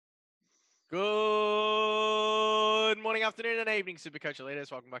Good morning, afternoon, and evening, Supercoach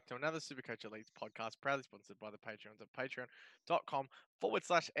Elites. Welcome back to another Supercoach Elites podcast, proudly sponsored by the Patreons at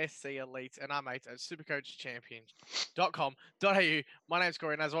patreon.com/SC Elites and our mates at supercoachchampions.com.au. My name's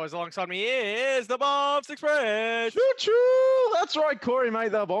Corey, and as always, alongside me is the Bombs Express. Choo choo! That's right, Corey,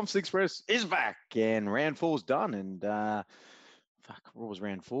 mate. The Bombs Express is back, and round four's done. And what was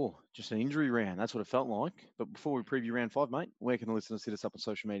round four? Just an injury round. That's what it felt like. But before we preview round five, mate, where can the listeners hit us up on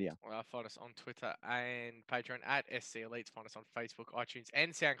social media? Find us on Twitter and Patreon at SC Elites. Find us on Facebook, iTunes,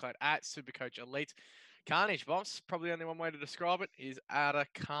 and SoundCloud at Supercoach Elite. Carnage, Bombs. Probably only one way to describe it is utter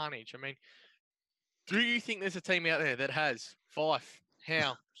carnage. I mean, do you think there's a team out there that has Fife,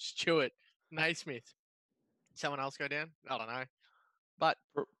 Howe, Stewart, Naismith, someone else go down? I don't know. But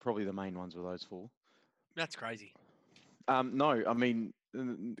Probably the main ones were those four. That's crazy. No, I mean,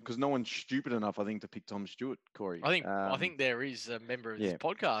 because no one's stupid enough, I think, to pick Tom Stewart, Corey. I think there is a member of this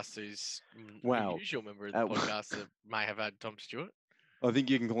podcast who's a usual member of the podcast that may have had Tom Stewart. I think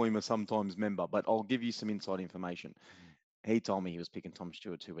you can call him a sometimes member, but I'll give you some inside information. He told me he was picking Tom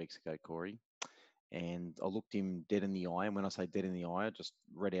Stewart 2 weeks ago, Corey. And I looked him dead in the eye. And when I say dead in the eye, I just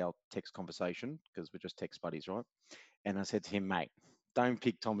read our text conversation because we're just text buddies, right? And I said to him, mate, don't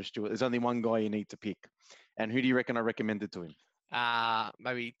pick Thomas Stewart. There's only one guy you need to pick. And who do you reckon I recommended to him?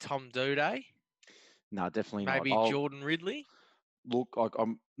 Maybe Tom Doedee? No, definitely not. Maybe Jordan Ridley? Look, I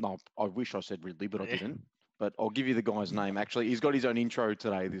wish I said Ridley, but I didn't. But I'll give you the guy's name. Actually, he's got his own intro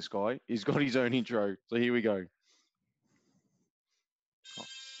today, this guy. He's got his own intro. So here we go. Oh,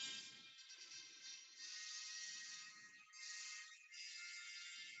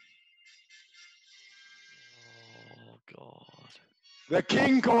 God. The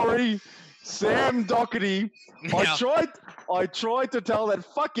King, Corey. Sam Doherty. I tried to tell that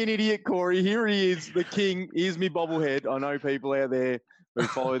fucking idiot Corey. Here he is, the King. Here's me bobblehead. I know people out there who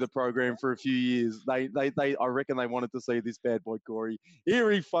follow the program for a few years. I reckon they wanted to see this bad boy Corey.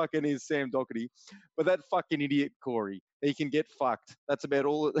 Here he fucking is, Sam Doherty. But that fucking idiot Corey, he can get fucked. That's about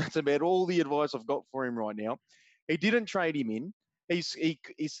all the advice I've got for him right now. He didn't trade him in. He's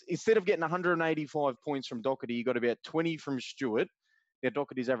instead of getting 185 points from Doherty, he got about 20 from Stewart. Yeah,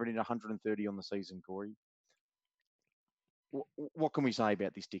 Doherty's averaging 130 on the season, Corey. What can we say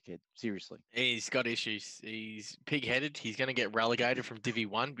about this dickhead? Seriously. He's got issues. He's pig-headed. He's going to get relegated from Divi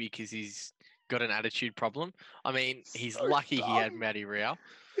 1 because he's got an attitude problem. I mean, he's so lucky dumb. He had Matty Rao.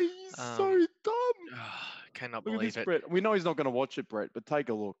 He's so dumb. Cannot believe it. Brett. We know he's not going to watch it, Brett, but take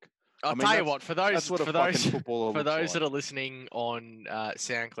a look. I'll tell you what, for those that are listening on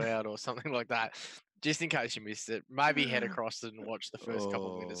SoundCloud or something like that, just in case you missed it, maybe head across and watch the first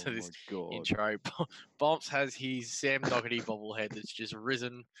couple of minutes of this intro. Bomps has his Sam Doherty bobblehead that's just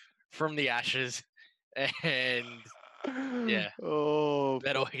risen from the ashes, and yeah, that's all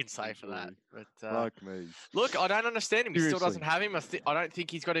we can say for that. But like me. Look, I don't understand him. He still doesn't have him. I don't think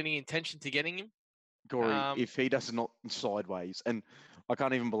he's got any intention to getting him. Corey, if he does not sideways, and I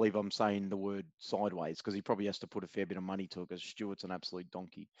can't even believe I'm saying the word sideways because he probably has to put a fair bit of money to it because Stewart's an absolute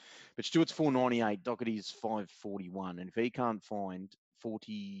donkey. But Stewart's 498, Doherty's 541, and if he can't find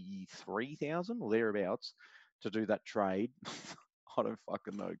 43,000 or thereabouts to do that trade, I don't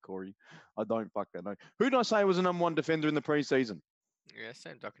fucking know, Corey. I don't fucking know. Who did I say was a number one defender in the preseason? Yeah,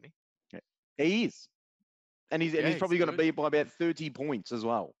 Sam Doherty. Yeah, he is, and he's probably going to be by about 30 points as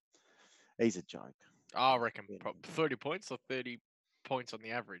well. He's a joke. I reckon 30 points or 30 points on the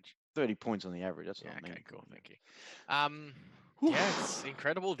average. 30 points on the average. That's what I mean. Okay, cool. Thank you. Yeah, it's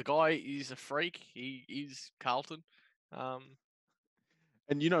incredible. The guy is a freak. He is Carlton.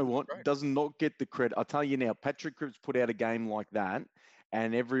 And you know what? Does not get the credit. I'll tell you now, Patrick Cripps put out a game like that,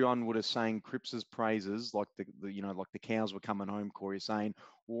 and everyone would have sang Cripps's praises, like the cows were coming home, Corey, saying,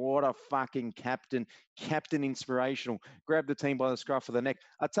 what a fucking captain inspirational. Grabbed the team by the scruff of the neck.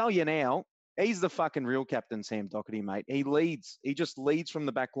 I tell you now, he's the fucking real captain, Sam Doherty, mate. He leads. He just leads from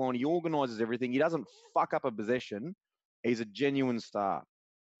the back line. He organises everything. He doesn't fuck up a possession. He's a genuine star.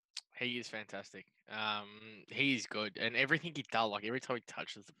 He is fantastic. He is good, and everything he does, like every time he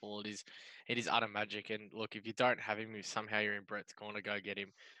touches the ball, it is utter magic. And look, if you don't have him, if somehow you're in Brett's corner, go get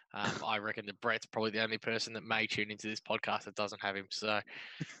him. I reckon that Brett's probably the only person that may tune into this podcast that doesn't have him. So,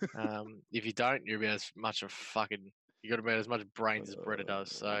 if you don't, you're about as much of fucking. You got about as much brains as Bretta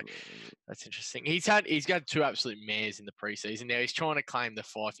does, so that's interesting. He's got two absolute mares in the preseason. Now he's trying to claim the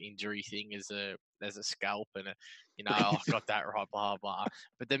Fife injury thing as a scalp and I got that right, blah blah.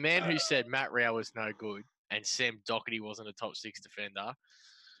 But the man who said Matt Rao was no good and Sam Doherty wasn't a top 6 defender,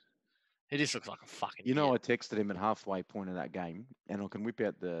 He just looks like a fucking You know, idiot. I texted him at halfway point of that game, and I can whip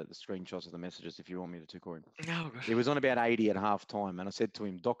out the screenshots of the messages if you want me to, Corey. No, It was on about 80 at half time, and I said to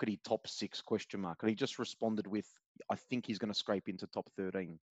him, Doherty top 6 question mark. And he just responded with, I think he's going to scrape into top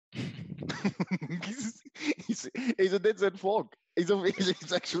 13. he's, he's a dead set flog. He's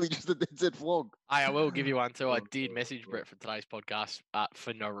actually just a dead set flog. I will give you one too. I Oh, did message God. Brett for today's podcast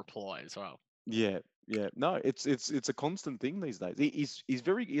for no reply as well. Yeah, yeah. No, it's a constant thing these days. He's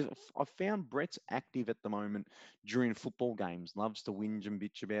very. I found Brett's active at the moment during football games. Loves to whinge and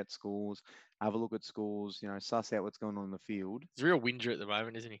bitch about scores. Have a look at scores. You know, suss out what's going on in the field. He's a real whinger at the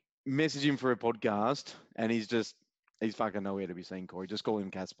moment, isn't he? Message him for a podcast, and he's fucking nowhere to be seen. Corey, just call him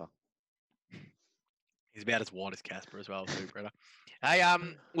Casper. He's about as wide as Casper as well, too, Bretta. Hey,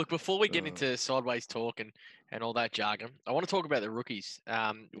 look, before we get into sideways talk and all that jargon, I want to talk about the rookies,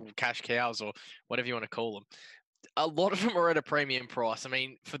 cash cows or whatever you want to call them. A lot of them are at a premium price. I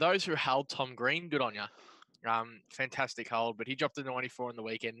mean, for those who held Tom Green, good on you. Fantastic hold, but he dropped to 94 on the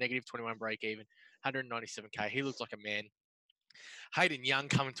weekend, negative 21 break even, 197k. He looks like a man. Hayden Young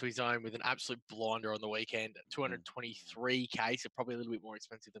coming to his own with an absolute blinder on the weekend, 223k, so probably a little bit more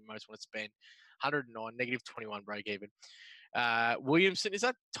expensive than most want to spend. 109, negative 21 break even. Williamson, is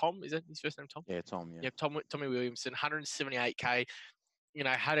that Tom? Is that his first name, Tom? Yeah, Tom. Yeah. Yeah, Tommy Williamson, 178k. You know,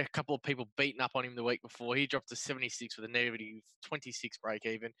 had a couple of people beaten up on him the week before. He dropped to 76 with a negative 26 break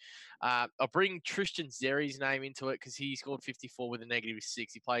even. I'll bring Tristan Zeri's name into it because he scored 54 with a negative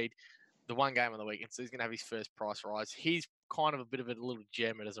 6. He played the one game on the weekend, so he's going to have his first price rise. He's kind of a bit of a little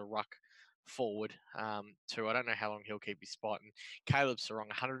gem as a ruck forward too. I don't know how long he'll keep his spot. And Caleb Sarong,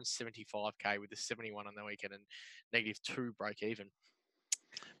 175k with a 71 on the weekend and negative 2 break even.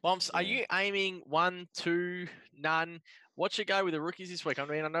 Bombs, are you aiming 1, 2, none? What's your go with the rookies this week? I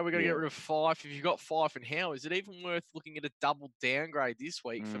mean, I know we're going to get rid of Fife. If you've got Fife and Howe, is it even worth looking at a double downgrade this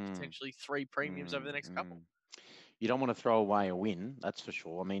week for potentially 3 premiums over the next couple? You don't want to throw away a win, that's for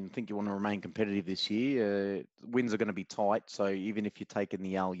sure. I mean, I think you want to remain competitive this year. Wins are going to be tight, so even if you're taking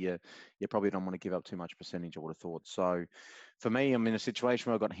the L, you probably don't want to give up too much percentage, I would have thought. So for me, I'm in a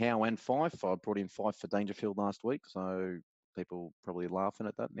situation where I've got Howe and Fife. I brought in Fife for Dangerfield last week, so people probably laughing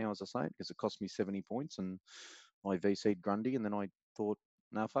at that now as I say it, because it cost me 70 points, and I VC'd Grundy, and then I thought,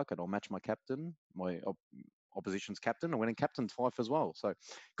 no, fuck it, I'll match my captain, my opposition's captain. I went and captained Fife as well. So it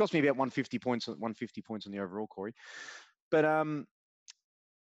cost me about 150 points on the overall, Corey. But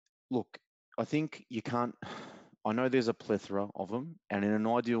look, I think you can't. I know there's a plethora of them, and in an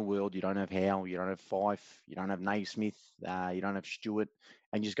ideal world, you don't have Howe, you don't have Fife, you don't have Naismith, you don't have Stewart,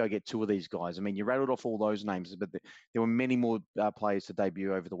 and you just go get 2 of these guys. I mean, you rattled off all those names, but there were many more players to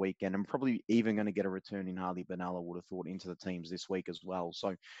debut over the weekend, and probably even going to get a return in Harley Benalla, would have thought, into the teams this week as well.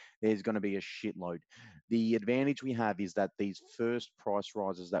 So there's going to be a shitload. The advantage we have is that these first price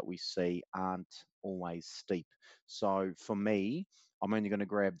rises that we see aren't always steep. So for me, I'm only going to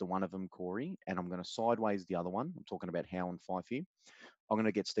grab the one of them, Corey, and I'm going to sideways the other one. I'm talking about Howe and Fife here. I'm going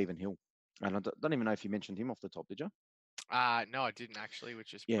to get Stephen Hill. And I don't even know if you mentioned him off the top, did you? No, I didn't actually,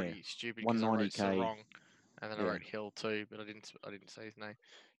 which is pretty stupid because I wrote 190k. wrong, and then I wrote Hill too, but I didn't say his name.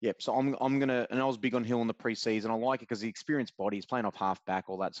 Yep. So I'm gonna, and I was big on Hill in the preseason. I like it because the experienced body, he's playing off half back,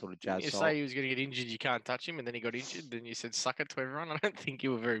 all that sort of jazz. You say he was going to get injured, you can't touch him, and then he got injured. Then you said suck it to everyone. I don't think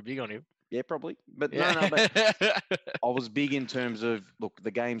you were very big on him. Yeah, probably. But no. But I was big in terms of, look,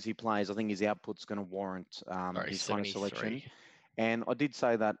 the games he plays. I think his output's going to warrant his kind of selection. And I did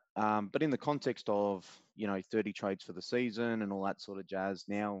say that, but in the context of 30 trades for the season and all that sort of jazz.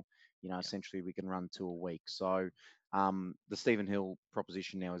 Now, essentially we can run 2 a week. So the Stephen Hill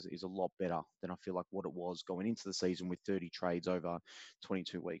proposition now is a lot better than I feel like what it was going into the season with 30 trades over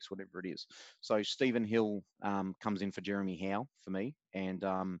 22 weeks, whatever it is. So Stephen Hill comes in for Jeremy Howe for me, and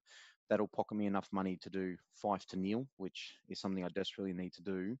that'll pocket me enough money to do Fife to Neil, which is something I desperately need to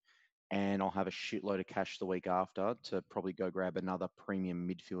do. And I'll have a shitload of cash the week after to probably go grab another premium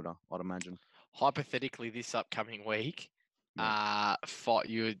midfielder, I'd imagine. Hypothetically, this upcoming week,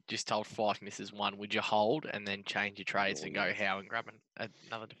 you were just told Fife misses 1. Would you hold and then change your trades and go Howe and grab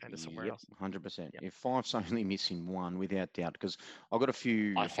another defender somewhere else? 100%. If Fife's only missing 1, without doubt, because I've got a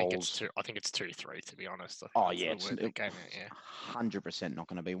few I think holes. I think it's 2-3, to be honest. It's 100% not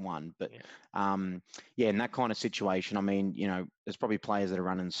going to be 1. But in that kind of situation, I mean, there's probably players that are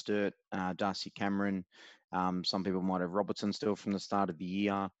running Sturt, Darcy Cameron. Some people might have Robertson still from the start of the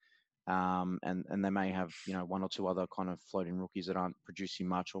year. And they may have 1 or 2 other kind of floating rookies that aren't producing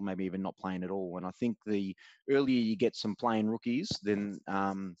much, or maybe even not playing at all. And I think the earlier you get some playing rookies, then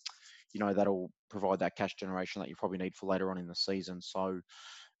that'll provide that cash generation that you probably need for later on in the season. So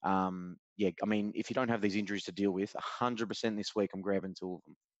I mean, if you don't have these injuries to deal with, 100% this week I'm grabbing 2 of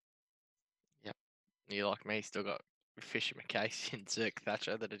them. You like me, still got Fisher McCasey and Zerk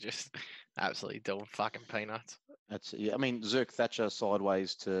Thatcher that are just absolutely doing fucking peanuts. That's yeah. I mean, Zerk Thatcher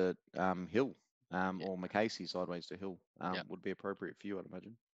sideways to Hill, Yeah. or McCasey sideways to Hill, Yep. would be appropriate for you, I'd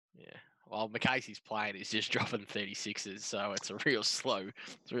imagine. Yeah. Well, McCasey's playing is just dropping 36s, so it's a real slow burn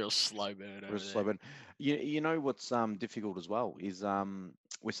over Real slow, there. but you know what's difficult as well is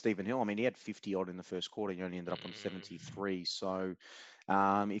with Stephen Hill. I mean, he had 50 odd in the first quarter. He only ended up on 73. So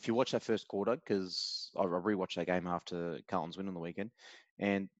if you watch that first quarter, because I rewatched that game after Carlton's win on the weekend,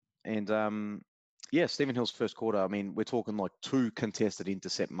 and yeah, Stephen Hill's first quarter. I mean, we're talking like 2 contested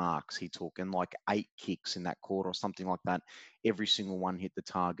intercept marks. He took and like 8 kicks in that quarter or something like that. Every single one hit the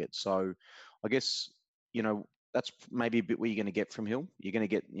target. So I guess that's maybe a bit what you're going to get from Hill. You're going to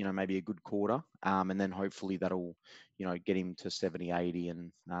get, maybe a good quarter, and then hopefully that'll, get him to 70, 80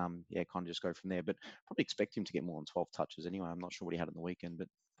 and, yeah, kind of just go from there. But probably expect him to get more than 12 touches anyway. I'm not sure what he had on the weekend, but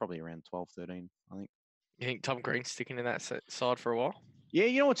probably around 12, 13, I think. You think Tom Green's sticking in that side for a while? Yeah,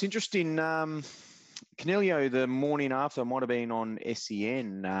 you know what's interesting? Canelio, the morning after, might have been on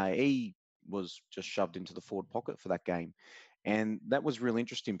SEN. He was just shoved into the forward pocket for that game. And that was real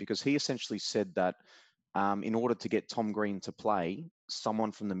interesting because he essentially said that in order to get Tom Green to play,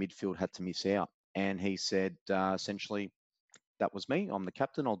 someone from the midfield had to miss out. And he said, essentially, that was me. I'm the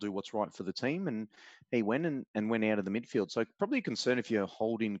captain. I'll do what's right for the team. And he went and went out of the midfield. So probably a concern if you're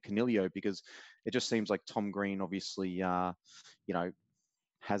holding Canelio because it just seems like Tom Green obviously, has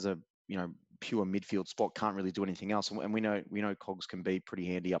a, pure midfield spot, can't really do anything else. And we know Cogs can be pretty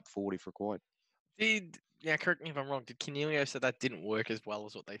handy up forward if required. Correct me if I'm wrong, did Canelio say that didn't work as well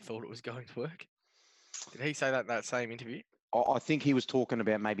as what they thought it was going to work? Did he say that in that same interview? I think he was talking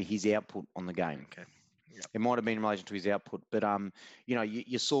about maybe his output on the game. Okay. Yep. It might have been in relation to his output, but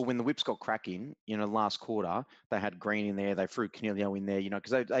you saw when the Whips got cracking, last quarter, they had Green in there, they threw Canelio in there,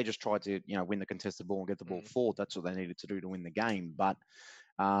 because they just tried to, win the contested ball and get the ball forward. That's what they needed to do to win the game. But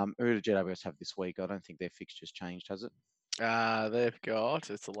who did GWS have this week? I don't think their fixture's changed, has it? They've got,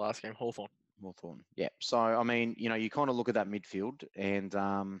 it's the last game, Hawthorn. Yeah. So, I mean, you kind of look at that midfield and,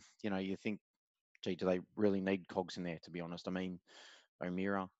 you think, gee, do they really need Cogs in there, to be honest? I mean,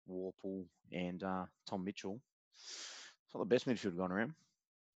 O'Meara, Warple, and Tom Mitchell. It's not the best midfield going around.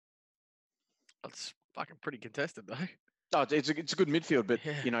 That's fucking pretty contested, though. No, it's a good midfield, but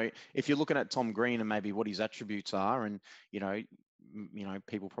if you're looking at Tom Green and maybe what his attributes are, and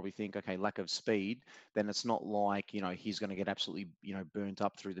people probably think, okay, lack of speed, then it's not like he's going to get absolutely burnt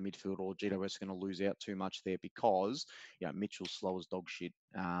up through the midfield, or GWS is going to lose out too much there because Mitchell's slow as dog shit.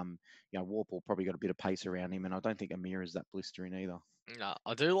 Warple probably got a bit of pace around him, and I don't think Amir is that blistering either. No,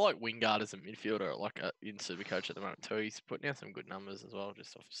 I do like Wingard as a midfielder, in Supercoach at the moment too. He's putting out some good numbers as well,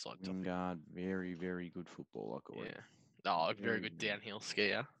 just off the side. Wingard, very, very good footballer, Corey. Yeah. Oh, very good downhill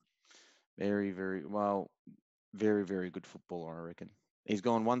skier. Very, very well. Very, very good footballer, I reckon. He's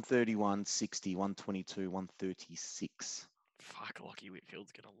gone 131, 60, 122, 136. Fuck, Lockie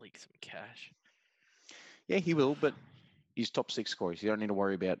Whitfield's going to leak some cash. Yeah, he will, but he's top 6 scorers. You don't need to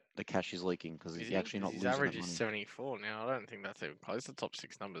worry about the cash he's leaking because he's actually not losing. His average is money. 74 now. I don't think that's even close to top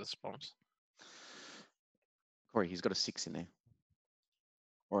 6 numbers of sponsors. Corey, he's got a 6 in there.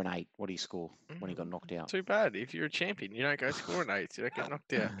 Or an 8. What did he score when he got knocked out? Too bad. If you're a champion, you don't go score an 8. You don't get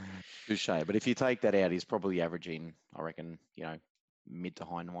knocked out. Touche. But if you take that out, he's probably averaging, I reckon, mid to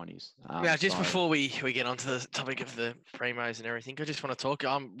high 90s. Now, just before we get onto the topic of the primos and everything, I just want to talk.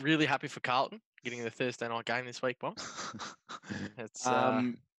 I'm really happy for Carlton getting the Thursday night game this week, Bob. It's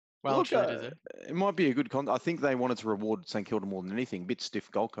look, it might be a good I think they wanted to reward St Kilda more than anything. Bit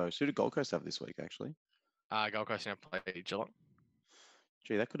stiff Gold Coast. Who did Gold Coast have this week, actually? Gold Coast now play Geelong.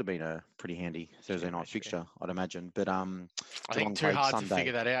 Gee, that could have been a pretty handy Thursday night fixture, I'd imagine. But I think too hard Sunday. To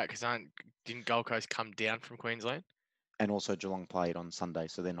figure that out because didn't Gold Coast come down from Queensland? And also Geelong played on Sunday,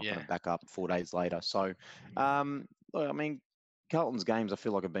 so they're not going to back up 4 days later. So, I mean, Carlton's games I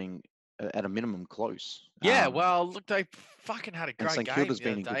feel like have been at a minimum close. Yeah, well, look, they fucking had a great game. St Kilda's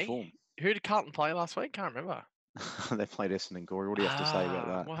been in good form. Who did Carlton play last week? Can't remember. They played Essendon, Corey. What do you have to say about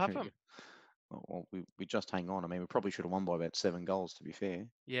that? What happened? Well, we just hang on. I mean, we probably should have won by about 7 goals, to be fair.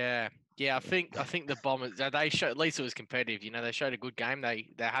 Yeah. I think the Bombers. They showed, at least it was competitive. They showed a good game. They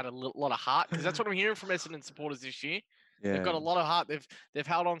had a lot of heart because that's what I'm hearing from Essendon supporters this year. Yeah. They've got a lot of heart. They've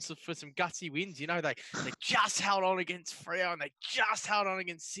held on for some gutsy wins. They just held on against Freo and they just held on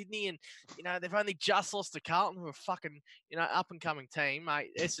against Sydney, and they've only just lost to Carlton, who are fucking up and coming team,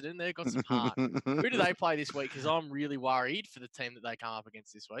 mate. Essendon, they've got some heart. Who do they play this week? Because I'm really worried for the team that they come up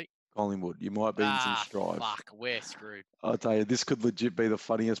against this week. Collingwood, you might be in some strife. Fuck, we're screwed. I'll tell you, this could legit be the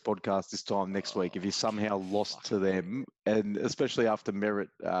funniest podcast this time next week if you somehow lost to them, and especially after Merritt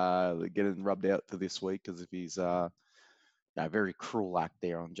getting rubbed out to this week because of his very cruel act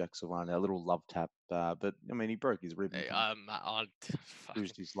there on Jack Savana, a little love tap. But I mean, he broke his rib, and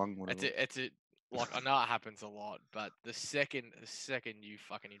bruised his lung. Whatever. Like, I know it happens a lot, but the second you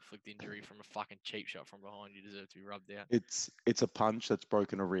fucking inflict injury from a fucking cheap shot from behind, you deserve to be rubbed out. It's a punch that's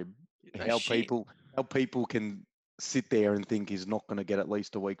broken a rib. No how shit. people can sit there and think he's not going to get at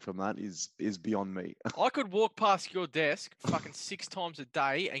least a week from that is beyond me. I could walk past your desk fucking 6 times a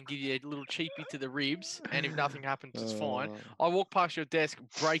day and give you a little cheapie to the ribs, and if nothing happens, it's fine. I walk past your desk,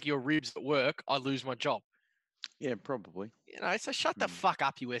 break your ribs at work, I lose my job. Yeah, probably. You know, so shut the fuck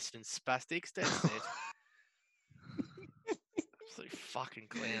up, you Western spastics. That's it. So fucking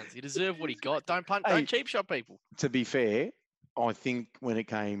clowns. You deserve what he got. Don't cheap shot people. To be fair, I think when it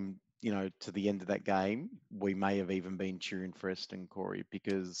came, to the end of that game, we may have even been cheering for Eston, Corey,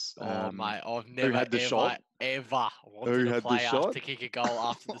 because mate, I've never ever wanted a player to kick a goal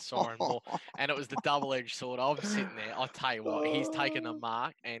after the siren ball, and it was the double-edged sword. I was sitting there. I'll tell you what, he's taken the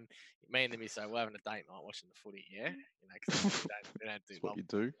mark, and me and the missus, we're having a date night watching the footy, yeah? Because we don't do what you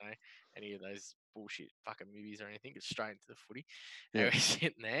do. Any of those bullshit fucking movies or anything. It's straight into the footy. Yeah. And we're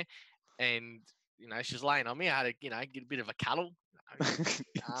sitting there, and she's laying on me. I had to, get a bit of a cuddle.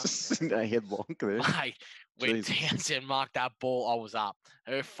 Just in a headlock there. Mate, when Townsend marked that ball, I was up.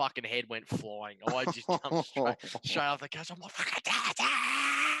 Her fucking head went flying. I just jumped straight off the couch. I'm like,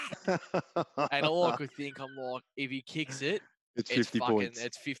 fucking and all I could think, I'm like, if he kicks it, it's 50 points.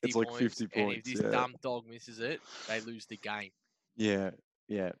 It's 50 it's points. Like 50 points. And if this dumb dog misses it, they lose the game. Yeah.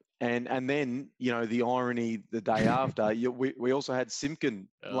 And then, the irony the day after, we also had Simpkin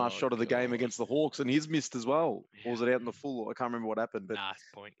last shot of the game against the Hawks, and he's missed as well. Yeah. Or was it out in the full? I can't remember what happened. But that's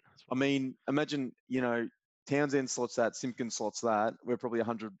point. I mean, imagine, Townsend slots that, Simpkin slots that. We're probably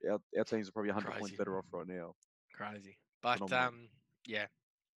 100, our teams are probably 100 points better off right now. Crazy. But, yeah.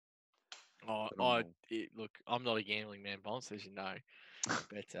 Look, I'm not a gambling man, Bonds, as you know.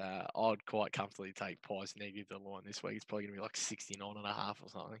 But I'd quite comfortably take Pies negative the line this week. It's probably going to be like 69.5 or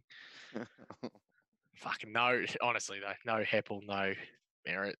something. Fucking no. Honestly, though, no Heppel, no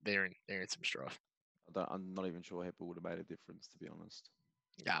Merritt. They're in some strife. I'm not even sure Heppel would have made a difference, to be honest.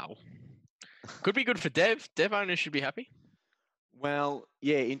 No. Could be good for Dev. Dev owners should be happy. Well,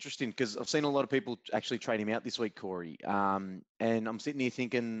 yeah, interesting, because I've seen a lot of people actually trade him out this week, Corey. And I'm sitting here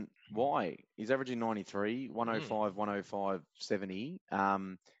thinking, why? He's averaging 93, 105, 105, 70.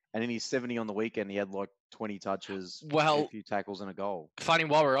 And in his 70 on the weekend, he had like 20 touches, a few tackles and a goal. Funny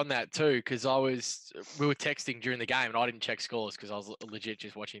while we're on that too, because we were texting during the game and I didn't check scores because I was legit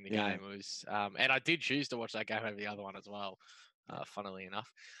just watching the game. It was, and I did choose to watch that game over the other one as well, funnily enough.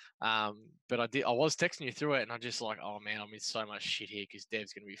 But I was texting you through it, and I'm just like, oh man, I'm in so much shit here because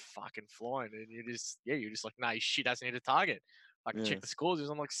Dev's gonna be fucking flying, and you're just like, no, his shit hasn't hit a target. I can check the scores; it was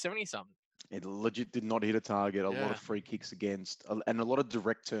on like 70 something. It legit did not hit a target. A lot of free kicks against, and a lot of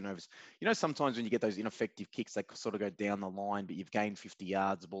direct turnovers. Sometimes when you get those ineffective kicks, they sort of go down the line, but you've gained 50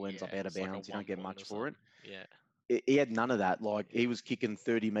 yards, the ball ends up out of bounds. You don't get much for it. Yeah. He had none of that. Like he was kicking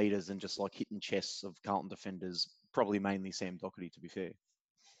 30 meters and just like hitting chests of Carlton defenders, probably mainly Sam Doherty, to be fair.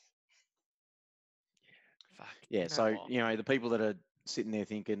 Yeah, so, the people that are sitting there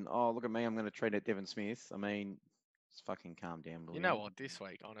thinking, oh, look at me, I'm going to trade out Devon Smith. I mean, just fucking calm down. You know what, this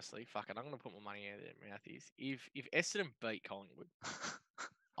week, honestly, fuck it, I'm going to put my money out of their mouth is, if Essendon beat Collingwood,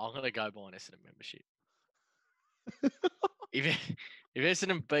 I'm going to go buy an Essendon membership. if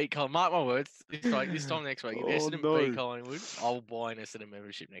Essendon beat Collingwood, mark my words, this time next week, if Essendon beat Collingwood, I'll buy an Essendon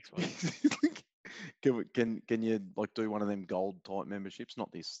membership next week. Can you do one of them gold type memberships?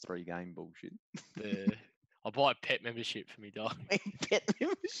 Not this 3-game bullshit. I'll buy a pet membership for me dog. Pet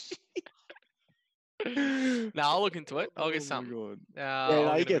membership. No, I'll look into it. I'll get something.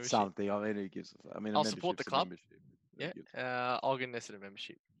 You get something. I mean, who gives a fuck? I'll support the club. Yeah. I'll get an Essendon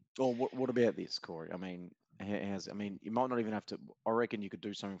membership. Or what about this, Corey? I mean, you might not even have to. I reckon you could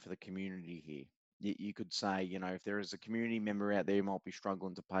do something for the community here. You could say, if there is a community member out there who might be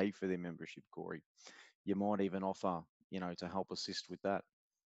struggling to pay for their membership, Corey, you might even offer, to help assist with that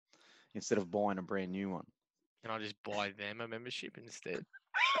instead of buying a brand new one. Can I just buy them a membership instead?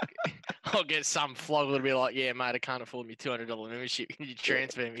 I'll get some flog that'll be like, yeah, mate, I can't afford me $200 membership. Can you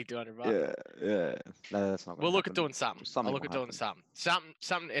transfer me $200? Yeah. No, that's not. We'll look at doing something. I'll look at doing something. Something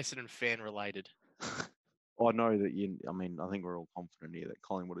Essendon fan related. I know that I think we're all confident here that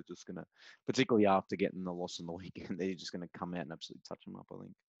Collingwood are just going to, particularly after getting the loss on the weekend, they're just going to come out and absolutely touch them up, I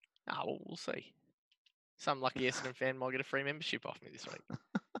think. We'll see. Some lucky Essendon fan might get a free membership off me this week.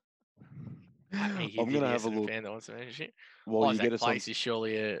 Hackney I'm Hibby, gonna the have a Essendon look fan that wants to mention shit. while you Isaac get us on. Place is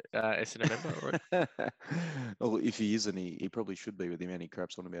surely a Essendon member, right? Well, if he isn't, he probably should be with the amount he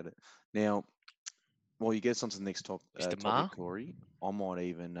craps on about it. Now, while you get us onto the next Mr. topic, Ma. Corey, I might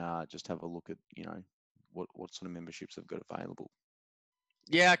even just have a look at what sort of memberships they've got available.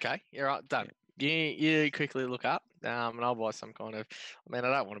 Yeah, okay. You're right. Done. You quickly look up, and I'll buy some kind of. I mean,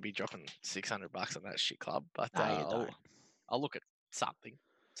 I don't want to be dropping $600 on that shit club, but No, you don't. I'll look at something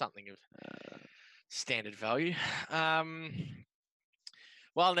of standard value. Um,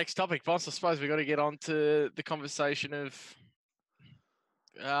 well, next topic, boss. I suppose we got to get on to the conversation of.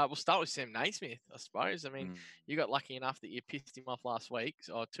 We'll start with Sam Naismith, I suppose. I mean, you got lucky enough that you pissed him off last week,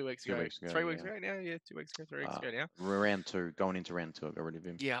 or 2 weeks ago, 3 weeks ago now. Yeah, 2 weeks ago, 3 weeks ago now. Round 2, going into round 2, I got rid of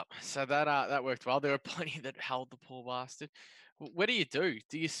him. Yeah, so that worked well. There were plenty that held the poor bastard. What do you do?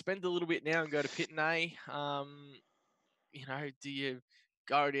 Do you spend a little bit now and go to Pitney? Do you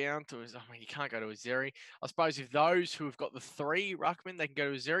go down to? I mean, you can't go to Azeri. I suppose if those who have got the 3 ruckman, they can go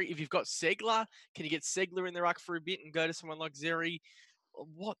to Azeri. If you've got Segler, can you get Segler in the ruck for a bit and go to someone like Zeri?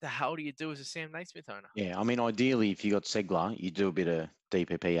 What the hell do you do as a Sam Naismith owner? Yeah, I mean, ideally, if you got Segler, you do a bit of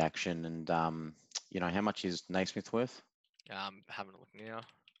DPP action, and how much is Naismith worth? Having a look now.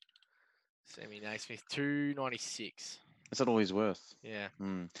 Sammy Naismith, 296. Is that all he's worth? Yeah.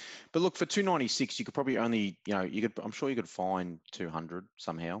 But look, for 296, you could probably only, I'm sure you could find 200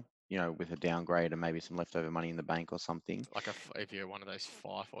 somehow, with a downgrade and maybe some leftover money in the bank or something. Like if you're one of those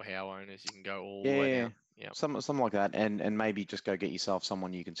Fife or Howe owners, you can go all the way down. Yeah. Something like that, and maybe just go get yourself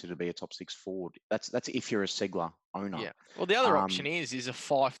someone you consider to be a top 6 forward. That's if you're a Segler owner. Yeah. Well, the other option is a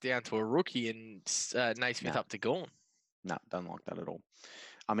Fife down to a rookie and Naismith up to Gawn. No, don't like that at all.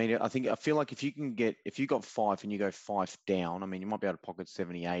 I mean, I feel like if you got 5 and you go 5 down, I mean, you might be able to pocket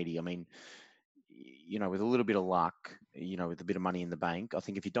 70, 80. I mean, with a little bit of luck, with a bit of money in the bank, I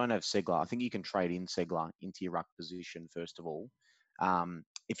think if you don't have Segler, I think you can trade in Segler into your ruck position first of all.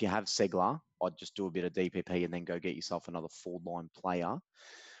 If you have Segler, I'd just do a bit of DPP and then go get yourself another forward-line player.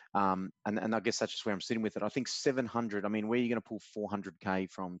 And I guess that's just where I'm sitting with it. I think 700. I mean, where are you going to pull 400k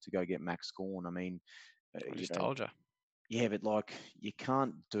from to go get Max Gawn? I mean, I just told you. Yeah, but like you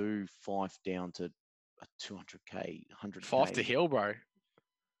can't do 5 down to a 200k, 100k. 5 to Hill, bro.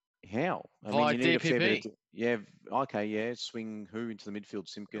 How? I mean, you need DPP. a fair bit okay, yeah. Swing who into the midfield?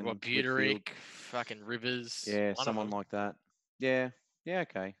 Simpkins. What, Buterick, fucking Rivers. Yeah, someone like that. Yeah,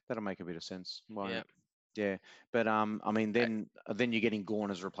 okay. That'll make a bit of sense. Yeah. Yeah, but I mean, then you're getting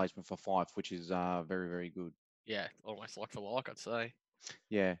Gawn as a replacement for 5, which is very, very good. Yeah, almost like for like, I'd say.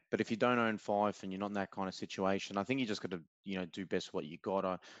 Yeah, but if you don't own 5 and you're not in that kind of situation, I think you just got to, do best what you got.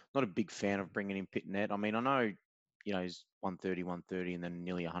 I'm not a big fan of bringing in Pitnet. I mean, I know, he's 130, and then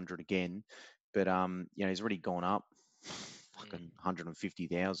nearly 100 again, but he's already gone up fucking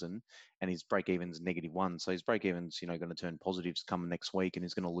 150,000, and his break even's -1. So his break even's, going to turn positives come next week, and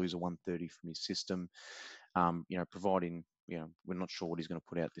he's going to lose a 130 from his system. Providing, we're not sure what he's going to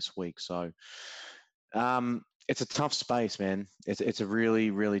put out this week. So, it's a tough space, man. It's a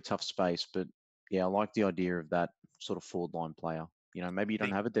really, really tough space. But yeah, I like the idea of that sort of forward line player. Maybe you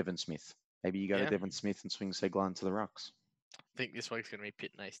don't have a Devon Smith. Maybe you go to Devon Smith and swing Segler into the rucks. I think this week's going to be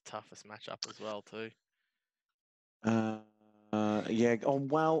Pitney's toughest matchup as well, too. Yeah. Oh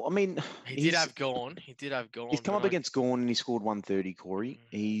well. I mean, he did have Gawn. He's come up against Gawn and he scored 130. Corey.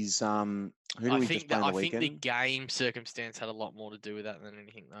 He's who do we just play on the weekend? I think the game circumstance had a lot more to do with that than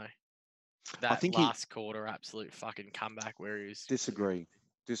anything, though. That last quarter, absolute fucking comeback where he was. Disagree,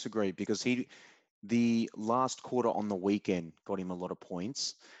 because the last quarter on the weekend got him a lot of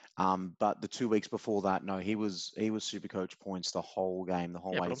points. But the 2 weeks before that, no, he was super coach points the whole game, the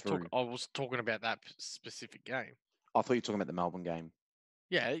whole way through. I was talking about that specific game. I thought you were talking about the Melbourne game.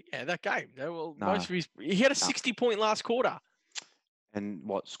 Yeah, that game. He had a 60-point last quarter. And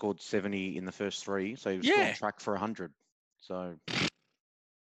scored 70 in the first 3, so he was still on track for 100. So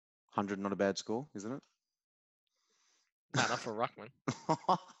 100, not a bad score, isn't it? No, not for Ruckman.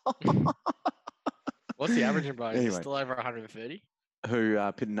 What's the average in bro? Anyway. Still over 130? Who,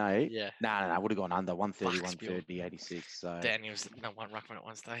 Pitney? Yeah. No, would have gone under 130, 130, 86. So Daniel's number 1 Ruckman at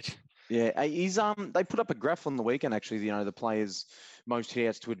one stage. Yeah, he's they put up a graph on the weekend actually. The players most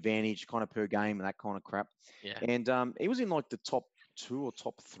hitouts to advantage kind of per game and that kind of crap. Yeah. And he was in like the top 2 or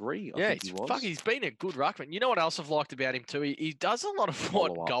top 3. I think he was. He's been a good ruckman. You know what else I've liked about him too? He does a lot of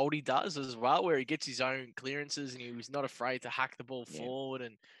what Goldie does as well, where he gets his own clearances and he was not afraid to hack the ball forward.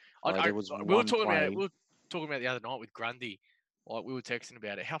 And we were talking about the other night with Grundy. Like we were texting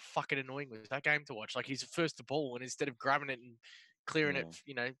about it. How fucking annoying was that game to watch? Like he's first the ball and instead of grabbing it and clearing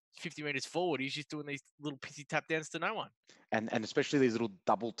Yeah. it, 50 meters forward. He's just doing these little pissy tap downs to no one. And especially these little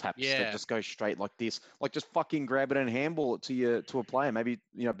double taps that Yeah. just go straight like this. Like just fucking grab it and handball it to a player, maybe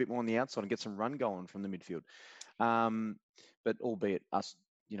a bit more on the outside and get some run going from the midfield. But albeit us,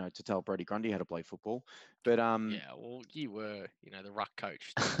 to tell Brody Grundy how to play football. But Yeah, well, you were, the ruck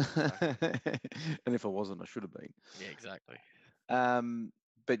coach. So. And if I wasn't, I should have been. Yeah, exactly.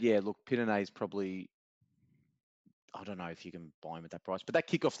 But yeah, look, Pitane is probably. I don't know if you can buy him at that price, but that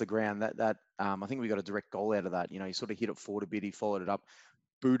kick off the ground, that I think we got a direct goal out of that. He sort of hit it forward a bit, he followed it up,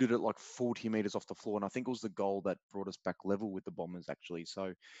 booted it like 40 meters off the floor, and I think it was the goal that brought us back level with the Bombers actually.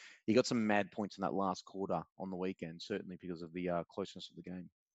 So he got some mad points in that last quarter on the weekend, certainly because of the closeness of the game.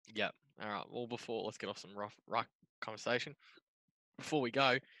 Yeah. All right. Well, let's get off some ruck conversation. Before we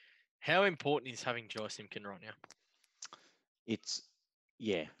go, how important is having Joy Simpkin right now? It's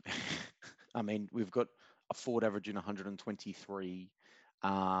yeah. I mean, we've got a forward averaging 123,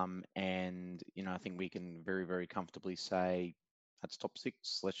 and I think we can very, very comfortably say that's top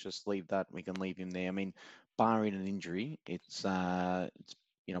six. Let's just leave that. We can leave him there. I mean, barring an injury, it's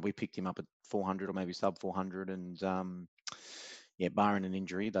we picked him up at 400 or maybe sub 400, and yeah, barring an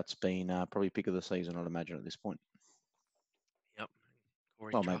injury, that's been probably pick of the season, I'd imagine at this point. Yep.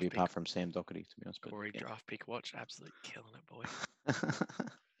 Corey Well, maybe apart from Sam Doherty, to be honest. Corey yeah. draft pick watch, absolutely killing it, boy.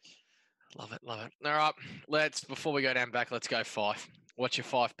 Love it. All right, before we go down back, let's go five. What's your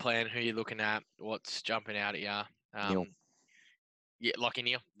five plan? Who are you looking at? What's jumping out at you? Neil. Yeah, Lachie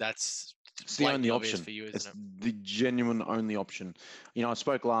Neale. That's it's the only obvious option for you, isn't it's it? the genuine only option. I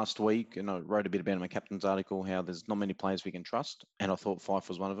spoke last week and I wrote a bit about in my captain's article how there's not many players we can trust, and I thought Fife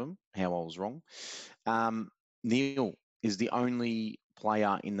was one of them. How I was wrong. Neale is the only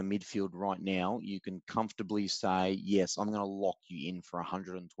player in the midfield right now you can comfortably say, yes, I'm going to lock you in for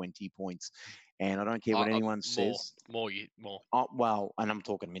 120 points. And I don't care what anyone says. More. Well, and I'm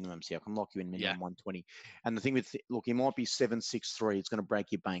talking minimums here. I can lock you in minimum 120. And the thing with, look, he might be 763. It's going to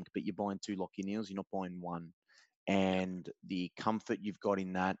break your bank, but you're buying two Lachie Neales. You're not buying one. And the comfort you've got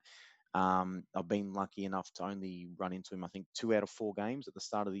in that, I've been lucky enough to only run into him, I think, 2 out of 4 games at the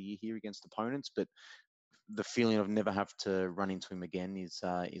start of the year here against opponents. But the feeling of never have to run into him again is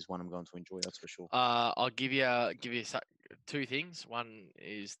one I'm going to enjoy. That's for sure. I'll give you two things. One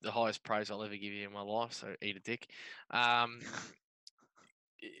is the highest praise I'll ever give you in my life, so eat a dick.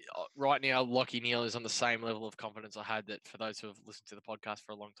 Right now, Lachie Neale is on the same level of confidence I had that for those who have listened to the podcast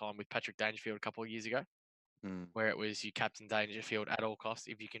for a long time with Patrick Dangerfield a couple of years ago, where it was you captain Dangerfield at all costs.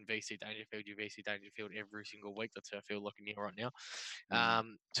 If you can VC Dangerfield, you VC Dangerfield every single week. That's how I feel Lachie Neale right now.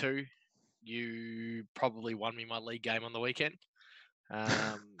 Two, you probably won me my league game on the weekend.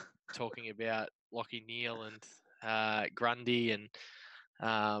 Talking about Lachie Neale and Grundy, and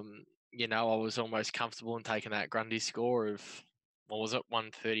I was almost comfortable in taking that Grundy score of, what was it,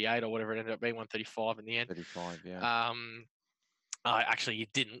 138 or whatever it ended up being, 135 in the end. 35, yeah. Actually, you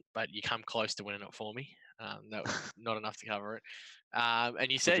didn't, but you come close to winning it for me. That was not enough to cover it.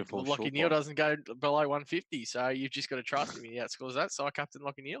 And you said Lachie Neale doesn't go below 150, so you've just got to trust him. He outscores that, so I captained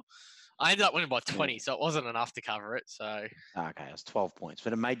Lachie Neale. I ended up winning by 20, so it wasn't enough to cover it. So okay, it was 12 points,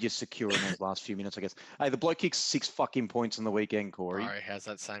 but it made you secure in those last few minutes, I guess. Hey, the bloke kicked 6 fucking points on the weekend, Corey. Bro, how's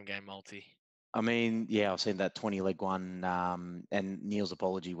that same game multi? I mean, yeah, I've seen that 20-leg one, and Neil's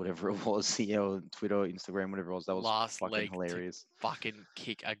apology, whatever it was, Twitter, Instagram, whatever it was, that was last fucking leg hilarious. Fucking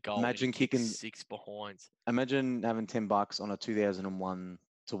kick a goal. Imagine kicking 6 behinds. Imagine having $10 on a 2001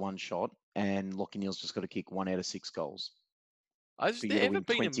 to 1 shot, and Lachie Neale's just got to kick 1 out of 6 goals. Has there ever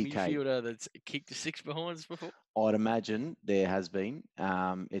been a midfielder that's kicked 6 behinds before? I'd imagine there has been.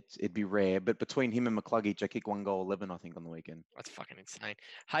 It'd be rare, but between him and McCluggage, I kicked 1 goal 11, I think, on the weekend. That's fucking insane.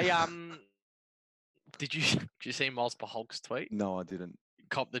 Hey, did you see Miles Hulk's tweet? No, I didn't.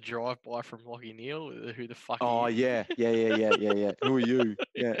 Cop the drive-by from Lachie Neale. Who the fuck? Oh yeah. Who are you?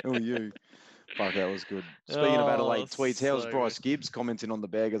 Yeah, who are you? Fuck, that was good. Speaking of Adelaide tweets, how's Bryce Gibbs commenting on the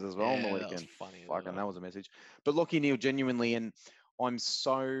Baggers as well on the weekend? That was funny. Fucking, that was a message. But Lachie Neale, genuinely, and I'm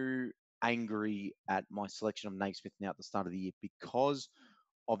so angry at my selection of Naismith now at the start of the year because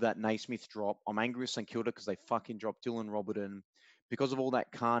of that Naismith drop. I'm angry with St Kilda because they fucking dropped Dylan Roberton. Because of all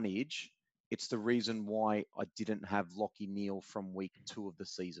that carnage, it's the reason why I didn't have Lachie Neale from week 2 of the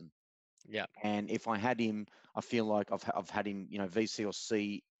season. Yeah. And if I had him, I feel like I've had him, VC or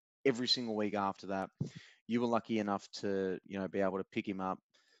C every single week after that. You were lucky enough to, be able to pick him up.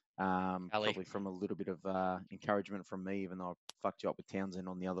 Probably from a little bit of encouragement from me, even though I fucked you up with Townsend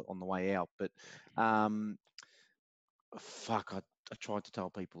on the way out. But fuck, I tried to tell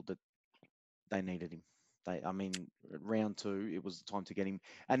people that they needed him. Round 2, it was the time to get him.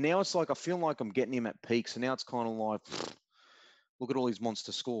 And now it's like I feel like I'm getting him at peak. So now it's kind of like, look at all these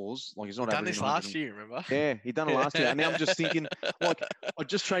monster scores. Like he's not Done averaging this 100 last year, remember? Yeah, he done it last year. And now I'm just thinking, like, I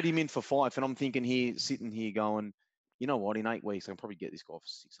just trade him in for 5, and I'm thinking here, sitting here going, you know what? In 8 weeks, I can probably get this guy for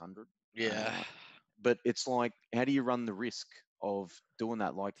 600. Yeah. But it's like, how do you run the risk of doing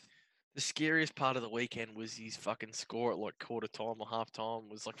that? Like, The scariest part of the weekend was his fucking score at like quarter time or half time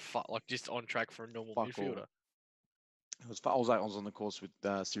was like like just on track for a normal fuck all. midfielder. I was on the course with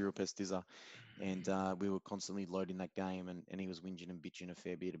Cyril Pestiza, and we were constantly loading that game, and he was whinging and bitching a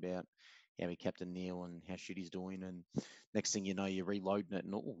fair bit about how he captain Neil and how shit he's doing. And next thing you know, you're reloading it,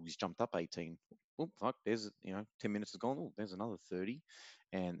 and oh, he's jumped up 18. Oh fuck, there's 10 minutes has gone. Oh, there's another 30,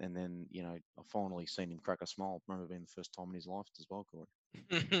 and then I finally seen him crack a smile. I remember being the first time in his life as well, Corey.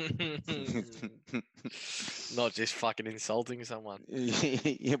 Not just fucking insulting someone.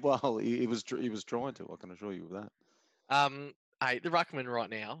 Yeah, well, he was trying to. I can assure you of that. Hey, the ruckman right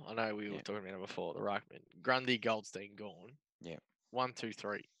now. I know we were Yeah. talking about it before. The ruckman, Grundy, Goldstein gone. Yeah. 1, 2,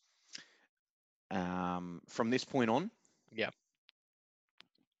 3. From this point on. Yep.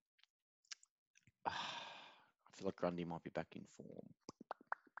 I feel like Grundy might be back in form.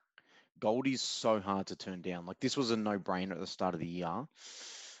 Goldie's so hard to turn down. Like this was a no-brainer at the start of the year.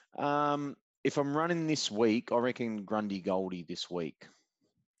 If I'm running this week, I reckon Grundy Goldie this week.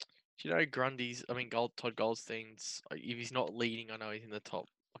 Do you know Grundy's? I mean, Todd Goldstein's. If he's not leading, I know he's in the top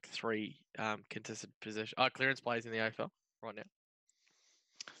like 3 contested possession. Clearance plays in the AFL right now.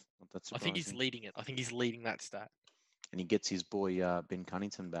 I think he's leading it. I think he's leading that stat. And he gets his boy Ben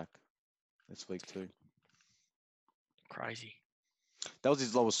Cunnington back this week too. Crazy. That was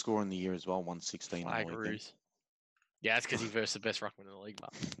his lowest score in the year as well, 116 on the weekend. Yeah, that's because he versed the best ruckman in the league,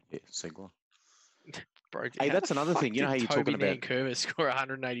 but Yeah, Segler. bro, hey, that's another thing. You know how you're talking about Curvis score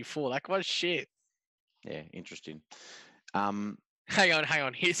 184. That guy's shit. Yeah, interesting. Hang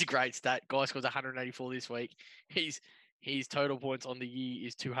on. Here's a great stat. Guy scores 184 this week. His total points on the year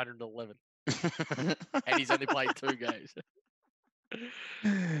is 211, and he's only played 2 games.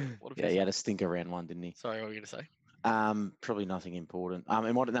 Yeah, he had a stinker round 1, didn't he? Sorry, what were you gonna say? Probably nothing important.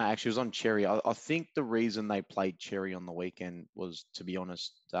 And what? No, actually, it was on Cherry. I think the reason they played Cherry on the weekend was, to be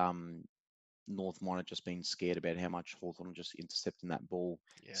honest, North might have just been scared about how much Hawthorn just intercepting that ball.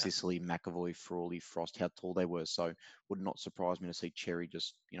 Yeah. Sicily, McAvoy, Frawley, Frost, how tall they were. So would not surprise me to see Cherry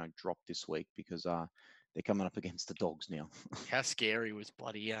just drop this week because they're coming up against the Dogs now. How scary was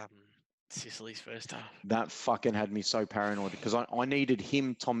bloody Sicily's first half? That fucking had me so paranoid because I needed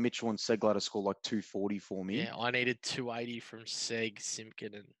him, Tom Mitchell, and Segler to score like 240 for me. Yeah, I needed 280 from Seg,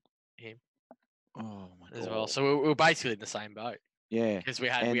 Simpkin, and him. Oh my god! As well, so we were basically in the same boat. Yeah, because we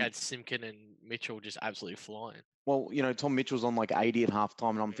had Simpkin and Mitchell just absolutely flying. Well, Tom Mitchell's on like 80 at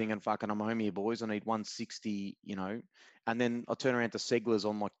halftime, and I'm thinking, fucking, I'm home here, boys. I need 160, and then I turn around to Segler's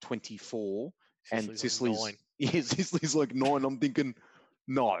on like 24, and Sicily's like 9. Yeah, Sicily's like 9. I'm thinking,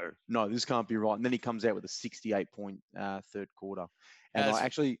 no, this can't be right. And then he comes out with a 68-point third quarter, and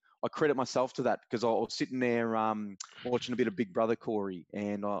I credit myself to that because I was sitting there watching a bit of Big Brother, Corey,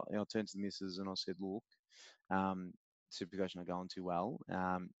 and I turned to the missus and I said, look, Supercoach not going too well.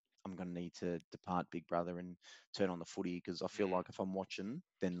 I'm going to need to depart Big Brother and turn on the footy because I feel like if I'm watching,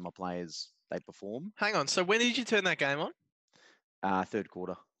 then my players, they perform. Hang on. So when did you turn that game on? Third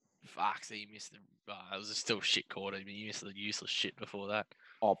quarter. Fuck, so you missed the... it was a still shit quarter. I mean, you missed the useless shit before that.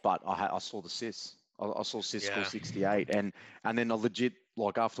 Oh, but I saw the Sis. I saw Sis score 68. And then I legit,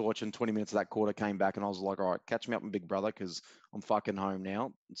 like after watching 20 minutes of that quarter, came back and I was like, all right, catch me up in Big Brother because I'm fucking home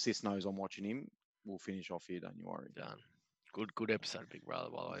now. Sis knows I'm watching him. We'll finish off here, don't you worry. Done. Good episode of Big Brother,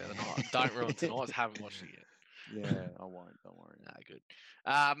 by the way. Don't ruin tonight. I haven't watched it yet. Yeah, I won't. Don't worry. Nah,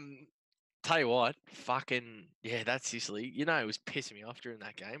 good. Tell you what, fucking that's Sicily. It was pissing me off during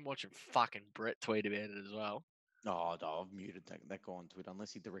that game watching fucking Brett tweet about it as well. Oh, no, I've muted that guy on Twitter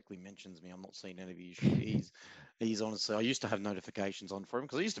unless he directly mentions me. I'm not seeing any of his shit. He's honestly. I used to have notifications on for him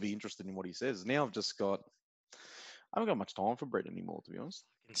because I used to be interested in what he says. Now I haven't got much time for Brett anymore, to be honest.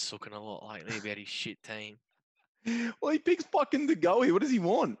 Fucking sucking a lot lately about his shit team. Well, he picks fucking De Goey. What does he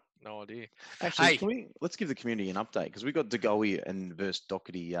want? No idea. Actually, let's give the community an update because we got De Goey and versus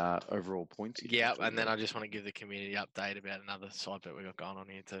Doherty overall points. Yeah, and then I just want to give the community update about another side bet we got going on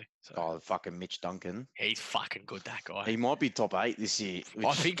here too. So. Fucking Mitch Duncan. He's fucking good, that guy. He might be top 8 this year.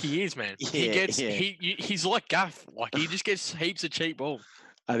 I think he is, man. He's like Gaff. Like he just gets heaps of cheap ball.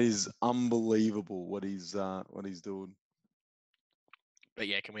 That is unbelievable what he's doing. But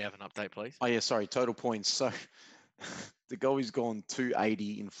yeah, can we have an update, please? Oh yeah, sorry. Total points. So De Goey's gone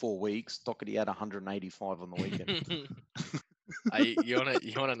 280 in 4 weeks. Doherty had 185 on the weekend. You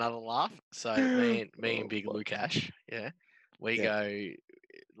want another laugh? So me and Big Lukash, we go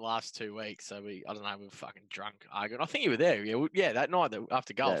last 2 weeks. So I don't know, we were fucking drunk arguing. I think you were there. Yeah, that night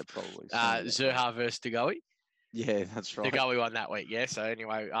after golf. Yeah, probably. something like that. Zerha versus Degoe. Yeah, that's right. Degoe won that week. Yeah. So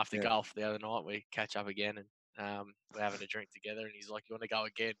anyway, after Yeah. golf the other night, we catch up again and we're having a drink together. And he's like, "You want to go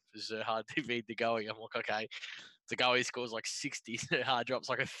again for Zerha v Degoe?" I'm like, "Okay." Degoe scores like 60. Zerha drops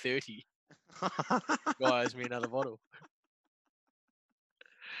like a 30. Guy owes me another bottle.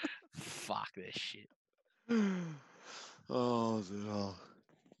 Fuck this shit. oh,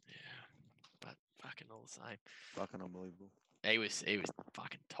 Yeah, but fucking all the same. fucking unbelievable. He was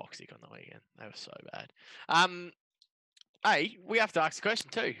fucking toxic on the weekend. They were so bad. Hey, we have to ask the question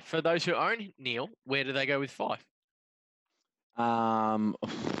too. For those who own Neil, where do they go with 5? I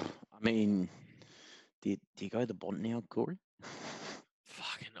mean, do you go the Bont now, Corey?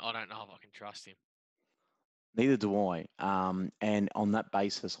 Fucking, I don't know if I can trust him. Neither do I. And on that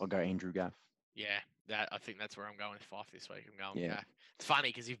basis, I'll go Andrew Gaff. Yeah, I think that's where I'm going with 5 this week. I'm going. Yeah. Yeah, it's funny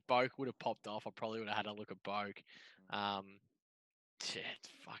because if Boak would have popped off, I probably would have had a look at Boak. Yeah, it's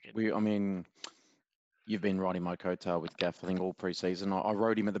fucking. I mean, you've been riding my coattail with Gaff, I think, all preseason. I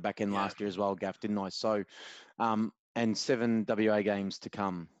rode him at the back end last year as well, Gaff, didn't I? So, and 7 WA games to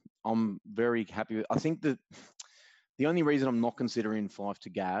come. I'm very happy with. I think that the only reason I'm not considering 5 to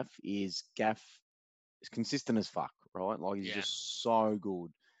Gaff is Gaff is consistent as fuck, right? Like he's just so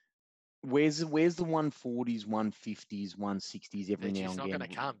good. Where's the 140s, 150s, 160s every They're now just and not again? going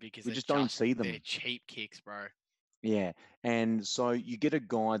to come because We just don't see them. They're cheap kicks, bro. Yeah, and so you get a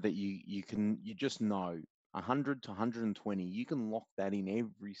guy that you just know 100 to 120. You can lock that in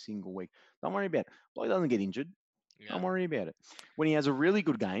every single week. Don't worry about it. Bloke doesn't get injured. Yeah. Don't worry about it. When he has a really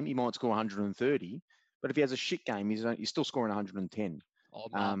good game, he might score 130. But if he has a shit game, he's still scoring 110.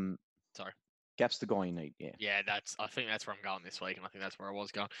 Sorry. Gaff's the guy you need. Yeah. Yeah, I think that's where I'm going this week, and I think that's where I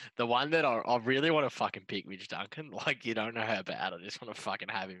was going. The one that I really want to fucking pick Mitch Duncan. Like, you don't know how bad. I just want to fucking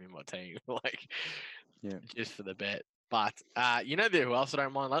have him in my team. Like, yeah, just for the bet. But you know who else I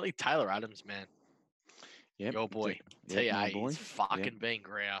don't mind lately? Taylor Adams, man. Yep. Your boy. My TA boy. is fucking being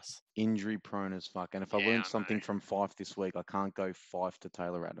grouse. Injury prone as fuck. And if I learned something from Fife this week, I can't go Fife to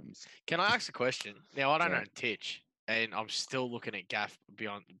Taylor Adams. Can I ask a question? Now, I don't know Titch, and I'm still looking at Gaff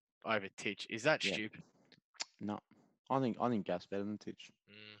over Titch. Is that stupid? No. I think Gaff's better than Titch.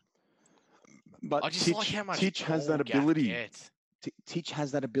 But I just like how much Titch has that ability. Gets. Titch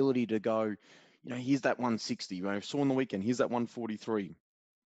has that ability to go, here's that 160. I saw on the weekend, here's that 143.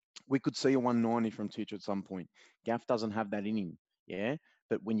 We could see a 190 from Titch at some point. Gaff doesn't have that in him, yeah?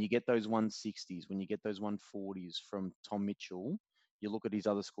 But when you get those 160s, when you get those 140s from Tom Mitchell, you look at his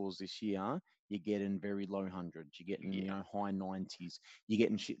other scores this year, you're getting very low hundreds. You're getting, high 90s. You're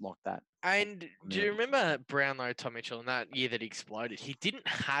getting shit like that. And do you remember Brownlow, Tom Mitchell, in that year that he exploded? He didn't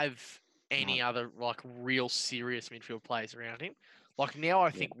have any other, like, real serious midfield players around him. Like, now I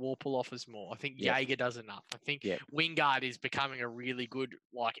think Warple offers more. I think Jaeger does enough. I think Wingard is becoming a really good,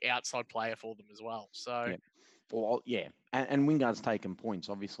 like, outside player for them as well. So... Well, and Wingard's taken points,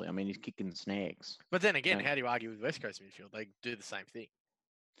 obviously. I mean, he's kicking snags. But then again, how do you argue with West Coast midfield? They do the same thing.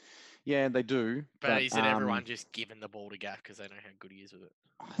 Yeah, they do. But is it everyone just giving the ball to Gaff because they know how good he is with it?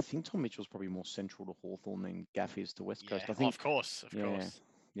 I think Tom Mitchell's probably more central to Hawthorn than Gaff is to West Coast. I think, of course.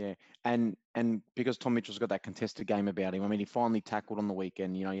 Yeah, and because Tom Mitchell's got that contested game about him. I mean, he finally tackled on the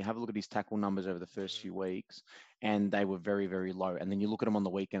weekend. You have a look at his tackle numbers over the first few weeks, and they were very, very low. And then you look at him on the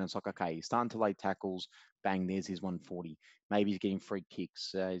weekend, it's like, okay, he's starting to lay tackles. Bang, there's his 140. Maybe he's getting free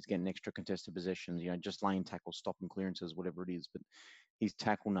kicks. He's getting extra contested possessions. Just laying tackles, stopping clearances, whatever it is. But his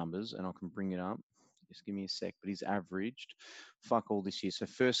tackle numbers, and I can bring it up. Just give me a sec. But he's averaged fuck all this year. So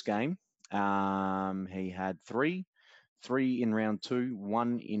first game, he had 3 in round 2,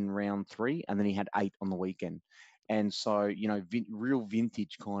 1 in round 3, and then he had 8 on the weekend. And so, real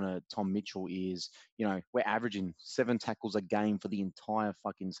vintage kind of Tom Mitchell is, we're averaging 7 tackles a game for the entire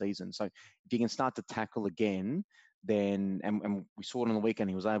fucking season. So if you can start to tackle again, then, and we saw it on the weekend,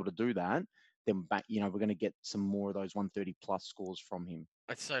 he was able to do that, then back, we're going to get some more of those 130 plus scores from him.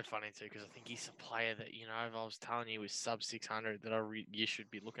 It's so funny too, because I think he's a player that, if I was telling you was sub 600, that you should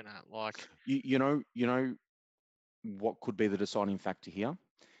be looking at. Like, you know what could be the deciding factor here?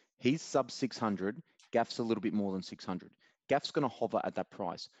 He's sub 600. Gaff's a little bit more than 600. Gaff's going to hover at that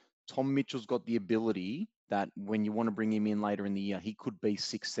price. Tom Mitchell's got the ability that when you want to bring him in later in the year, he could be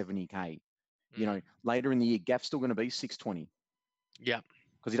 670K. Later in the year, Gaff's still going to be 620. Yeah.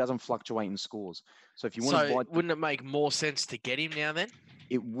 Because he doesn't fluctuate in scores. So if you want to buy... wouldn't it make more sense to get him now then?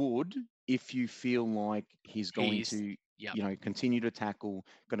 It would, if you feel like he's going to, continue to tackle,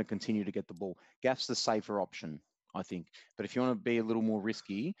 going to continue to get the ball. Gaff's the safer option. I think. But if you want to be a little more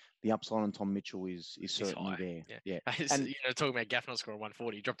risky, the upside on Tom Mitchell is He's certainly high. there. Yeah. And Talking about Gaff not scoring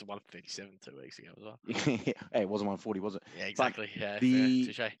 140, he dropped to 137 2 weeks ago as well. hey, it wasn't 140, was it? Yeah, exactly. Yeah,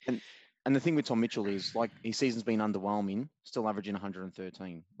 The fair. Touche. and the thing with Tom Mitchell is, like, his season's been underwhelming, still averaging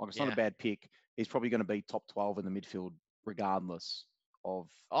 113. Like, it's not a Yeah. bad pick. He's probably going to be top 12 in the midfield, regardless of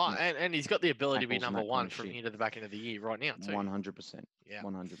Oh, and he's got the ability to be tackles and number that kind one of from shit. here to the back end of the year right now too. 100%. Yeah.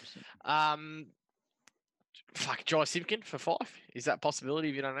 100%. Fuck, Jai Simpkin for 5. Is that a possibility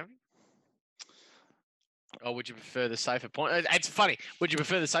if you don't have him? Or would you prefer the safer point? It's funny. Would you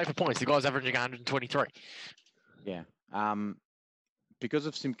prefer the safer points? The guy's averaging 123. Yeah. Because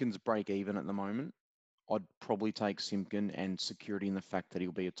of Simpkins' break even at the moment, I'd probably take Simpkin and security in the fact that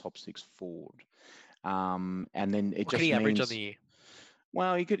he'll be a top 6 forward. And then it What just could he average means, on the year?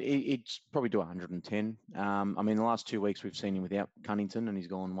 well, he'd probably do 110. I mean, the last 2 weeks we've seen him without Cunnington, and he's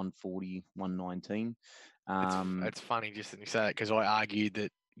gone 140, 119. It's funny just that you say that because I argued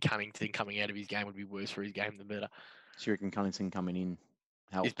that Cunnington coming out of his game would be worse for his game than better. So you reckon Cunnington coming in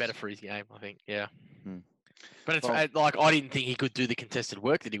helps? It's better for his game, I think. Yeah. Hmm. But it's like I didn't think he could do the contested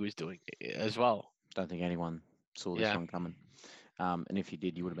work that he was doing as well. Don't think anyone saw this one coming. And if you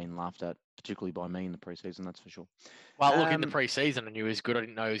did, you would have been laughed at, particularly by me in the preseason, that's for sure. Well, look, in the preseason, I knew he was good. I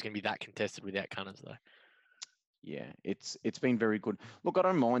didn't know he was going to be that contested without Cunners, though. Yeah, it's been very good. Look, I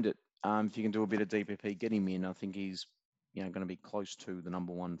don't mind it. If you can do a bit of DPP, get him in. I think he's going to be close to the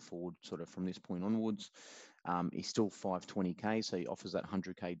number one forward sort of from this point onwards. He's still 520k, so he offers that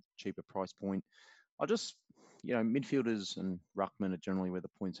 100k cheaper price point. I just, midfielders and ruckmen are generally where the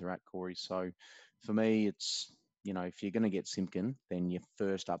points are at, Corey. So for me, it's, if you're going to get Simpkin, then your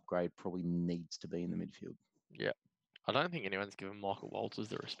first upgrade probably needs to be in the midfield. Yeah. I don't think anyone's given Michael Walters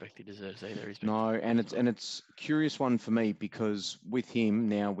the respect he deserves either. No, and it's a curious one for me because with him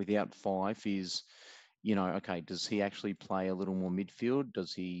now without Fife is, okay, does he actually play a little more midfield?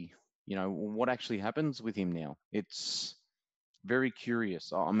 Does he, what actually happens with him now? It's very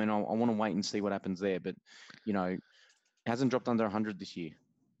curious. I mean, I want to wait and see what happens there, but hasn't dropped under 100 this year.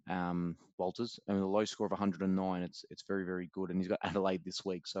 Walters, I mean, the low score of 109. It's very, very good, and he's got Adelaide this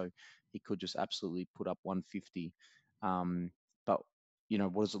week, so he could just absolutely put up 150. But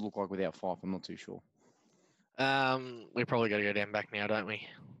what does it look like without Fife? I'm not too sure. We probably got to go down back now, don't we?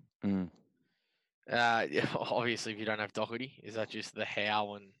 Yeah, obviously, if you don't have Doherty, is that just the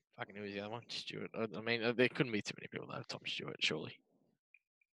how and fucking who is the other one? Stewart. I mean, there couldn't be too many people that have Tom Stewart, surely.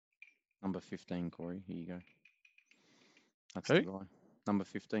 Number 15, Corey. Here you go. That's who? the guy. Number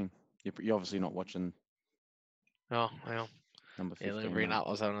 15. You're obviously not watching. Oh, well. Number 15. Yeah, let me bring it up.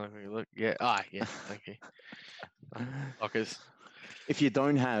 I was having a look. Yeah. Yeah. Thank you. Lockers. If you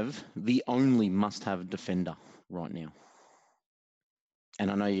don't have the only must-have defender right now,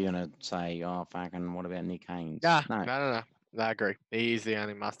 and I know you're going to say, oh, fucking, what about Nick Haynes? No. I agree. He is the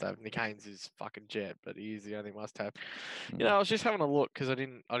only must-have. Nick Haynes is fucking jet, but he is the only must-have. I was just having a look because I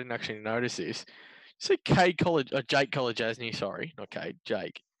didn't actually notice this. So Jake Colajasny, sorry, not Cade,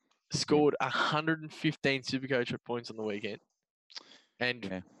 Jake, scored 115 Supercoach points on the weekend,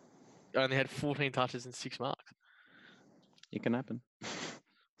 and only had 14 touches and 6 marks. It can happen.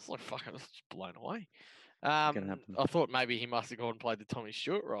 It's like fucking, I was just blown away. I thought maybe he must have gone and played the Tommy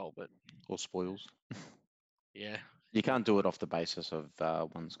Stewart role, but or spoils. Yeah. You can't do it off the basis of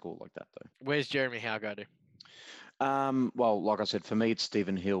one score like that, though. Where's Jeremy Howe go to? Well, like I said, for me, it's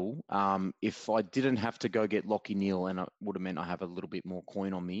Stephen Hill. If I didn't have to go get Lockie Neal, and it would have meant I have a little bit more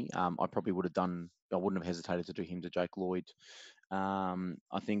coin on me, I probably would have I wouldn't have hesitated to do him to Jake Lloyd.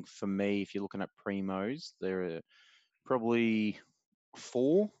 I think for me, if you're looking at primos, there are probably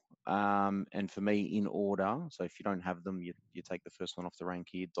 4. And for me, in order. So if you don't have them, you take the first one off the rank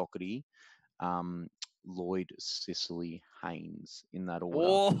here, Doherty, Lloyd, Sicily, Haynes, in that order.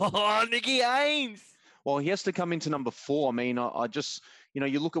 Oh, Nicky Haynes! Well, he has to come into number 4. I mean, I just,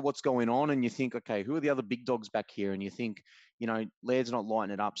 you look at what's going on and you think, okay, who are the other big dogs back here? And you think, Laird's not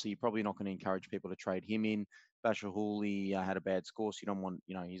lighting it up, so you're probably not going to encourage people to trade him in. Bashir Hooley had a bad score, so you don't want,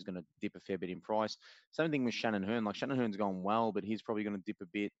 he's going to dip a fair bit in price. Same thing with Shannon Hearn. Like, Shannon Hearn's going well, but he's probably going to dip a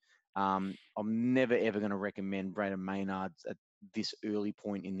bit. I'm never, ever going to recommend Braden Maynard at this early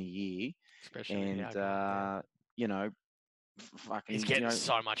point in the year. Especially fucking, he's getting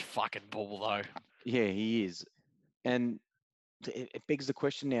so much fucking ball, though. Yeah, he is. And it begs the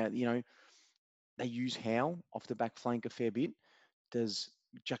question now, they use Howe off the back flank a fair bit. Does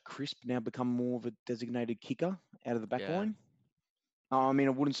Jack Crisp now become more of a designated kicker out of the back line? I mean,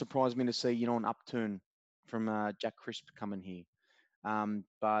 it wouldn't surprise me to see, an upturn from Jack Crisp coming here.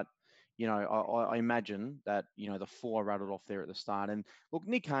 But, I imagine that, the four I rattled off there at the start. And look,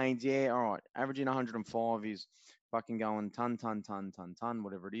 Nick Haynes, yeah, all right, averaging 105 is fucking going ton,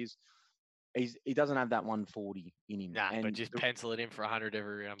 whatever it is. He doesn't have that 140 in him. Nah, but And just pencil it in for 100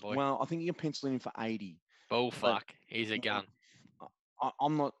 every round, boy. well, I think you can pencil it in for 80. Bull But fuck. He's a gun.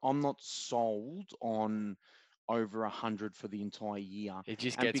 I'm not sold on over 100 for the entire year. He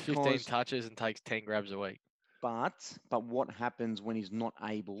just And gets 15 touches and takes 10 grabs a week. But what happens when he's not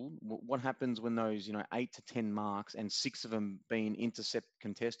able? What happens when those 8 to 10 marks and 6 of them being intercept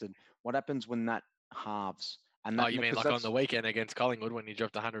contested? What happens when that halves? And Oh, that, you mean because like on the weekend against Collingwood when he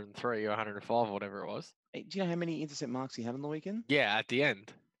dropped 103 or 105 or whatever it was? do you know how many intercept marks he had on the weekend? Yeah, at the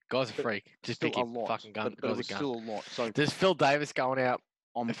end. Guy's a But freak. Just still pick a him. lot. Fucking gun. But it Guy's a was gun. still a lot. So There's Phil Davis going out.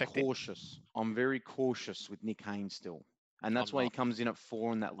 I'm effective. cautious. I'm very cautious with Nick Haynes still. And that's I'm why he not. comes in at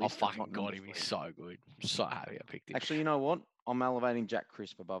 4 on that Oh, list. fucking God, him. He's so good. I'm so happy I picked him. Actually, you know what? I'm elevating Jack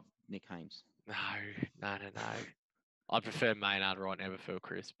Crisp above Nick Haynes. No. I prefer Maynard right now before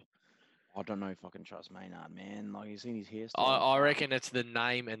Crisp. I don't know if I can trust Maynard, man. Like, you seen his hairstyle? I reckon it's the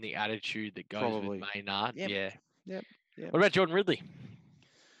name and the attitude that goes Probably. with Maynard. Yep. Yeah. Yep. What about Jordan Ridley?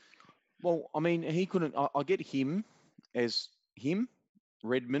 Well, I mean, he couldn't. I get him as him,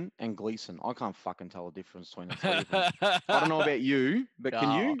 Redmond, and Gleason. I can't fucking tell the difference between the three of them. I don't know about you, but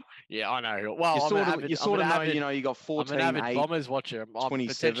can you? Yeah, I know. Well, You I'm sort an of, avid, you sort I'm of an know, avid, you got I'm 14, an avid 8, Bombers watcher. I'm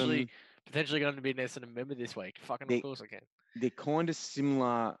 27. potentially going to be an Essendon member this week. Fucking They- of course I can. They're kind of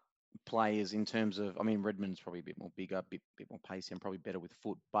similar players in terms of, I mean, Redmond's probably a bit more bigger, a bit more pacey, and probably better with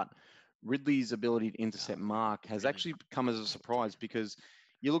foot. But Ridley's ability to intercept mark has really actually come as a surprise because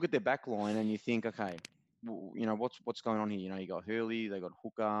you look at their back line and you think, okay, what's going on here? You got Hurley, they got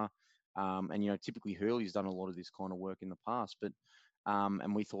Hooker, and typically Hurley's done a lot of this kind of work in the past, but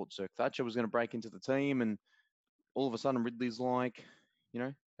and we thought Zerk Thatcher was going to break into the team, and all of a sudden Ridley's like,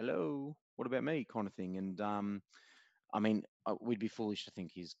 hello, what about me, kind of thing, and I mean, we'd be foolish to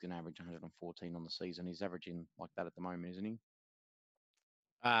think he's going to average 114 on the season. He's averaging like that at the moment, isn't he?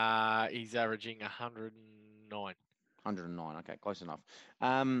 He's averaging 109. 109. Okay, close enough.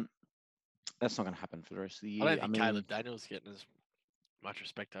 That's not going to happen for the rest of the year. I don't think Caleb Daniels getting as much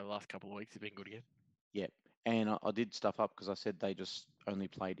respect over the last couple of weeks. He's been good again. Yeah, and I did stuff up because I said they just only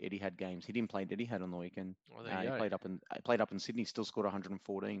played Etihad games. He didn't play Etihad on the weekend. Well, He played up in Sydney. Still scored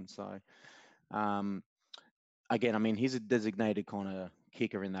 114. So, again, I mean, he's a designated kind of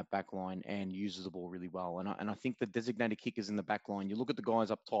kicker in that back line and uses the ball really well. And I think the designated kickers in the back line, you look at the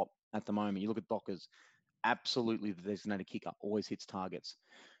guys up top at the moment, you look at Dockers, absolutely the designated kicker always hits targets.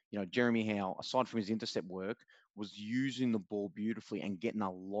 Jeremy Howe, aside from his intercept work, was using the ball beautifully and getting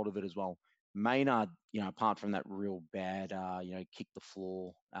a lot of it as well. Maynard, apart from that real bad, kick the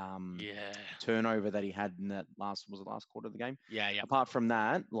floor turnover that he had in that last quarter of the game. Yeah. Apart from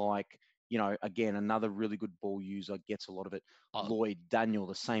that, again, another really good ball user, gets a lot of it. Lloyd, Daniel,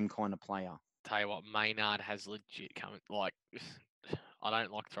 the same kind of player. Tell you what, Maynard has legit come. Like, I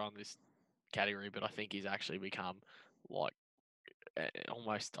don't like throwing this category, but I think he's actually become like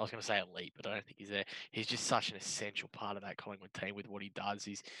almost, I was going to say elite, but I don't think he's there. He's just such an essential part of that Collingwood team with what he does.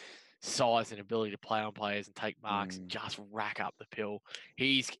 His size and ability to play on players and take marks and just rack up the pill.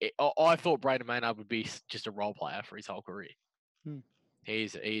 I thought Braden Maynard would be just a role player for his whole career.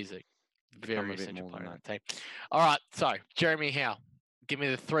 He's a very essential player on that team. All right, so Jeremy Howe. Give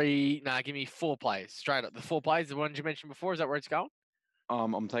me 4 players. Straight up. The 4 players, the ones you mentioned before, is that where it's going?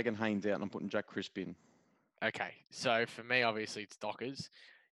 I'm taking Haynes out and I'm putting Jack Crisp in. Okay, so for me, obviously, it's Dockers.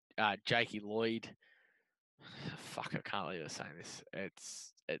 Jakey Lloyd. Fuck, I can't believe I'm saying this.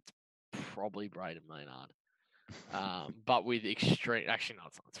 It's probably Braden Maynard. But with extreme... Actually, no,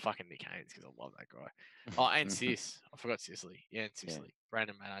 it's not. It's fucking Nick Haynes because I love that guy. Oh, and Sis. I forgot Sicily. Yeah, and Sicily. Yeah.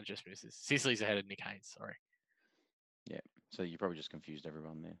 Brandon Maynard just misses. Sicily's ahead of Nick Haynes, sorry. Yeah, so you probably just confused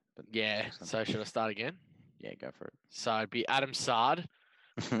everyone there. But yeah, so should I start again? Yeah, go for it. So it'd be Adam Sard.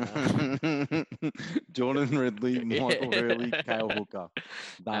 Jordan Ridley, Michael Hurley, Cale Hooker.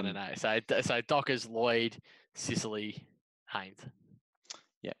 Done. No. So Dockers, Lloyd, Sicily, Haynes.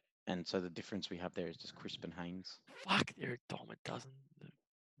 Yeah, and so the difference we have there is just Crisp and Haynes. Fuck, they're a dime a dozen.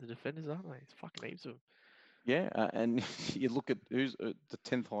 The defenders, aren't they? It's fucking heaps of them. Yeah, and you look at who's the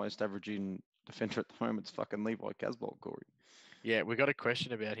 10th highest averaging defender at the moment. It's fucking Levi Casbolt, Corey. Yeah, we got a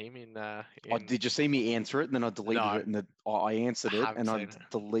question about him in. Did you see me answer it? And then I deleted it, and I answered it, and I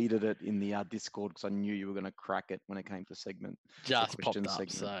deleted it in the Discord because I knew you were going to crack it when it came to segment. Just popped up,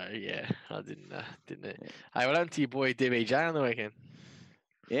 segment. So yeah, I didn't. Yeah. Hey, what happened to your boy DBJ on the weekend?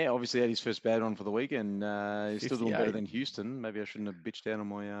 Yeah, obviously had his first bad one for the weekend. He's still doing better than Houston. Maybe I shouldn't have bitched down on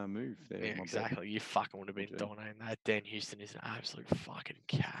my move there. Yeah, exactly. You fucking would have been dominating that. Dan Houston is an absolute fucking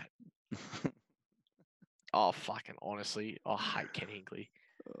cat. Oh, fucking honestly, I hate Ken Hinkley.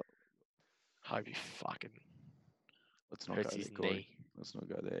 Hope he fucking Let's not hurts go there, his Corey. knee. Let's not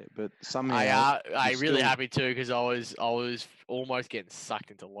go there. But somehow, I you're really still- happy too because I was almost getting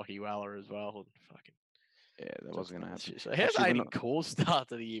sucked into Lockie Weller as well. And fucking yeah, that wasn't going to happen. So how's Actually, we're Aiden Core start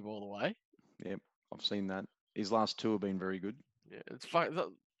to the year all the way? Yep, I've seen that. His last two have been very good. Yeah, it's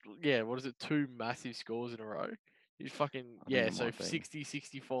yeah, what is it? 2 massive scores in a row. He's fucking I think it so might be. 60,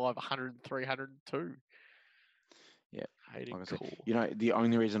 65, 103, 102. Yeah, Aiden like I said, Core. you know, the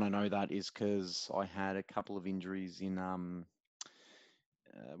only reason I know that is because I had a couple of injuries in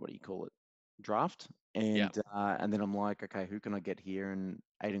what do you call it, draft, Yeah. and then I'm like, okay, who can I get here? And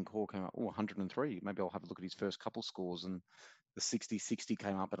Aiden Core came up, 103. Maybe I'll have a look at his first couple scores, and the 60-60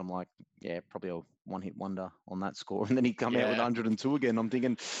 came up, and I'm like, yeah, probably a one-hit wonder on that score. And then he come out with Yeah. 102 again. I'm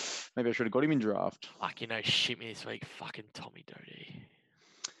thinking maybe I should have got him in draft. Fuck, shit me this week. Fucking Tommy Doty.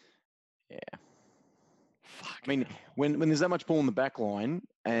 Yeah. Fuck. I mean, when there's that much ball in the back line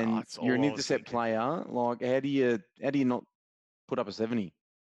and that's you're all an I was intercept thinking. player, like how do you not put up a 70?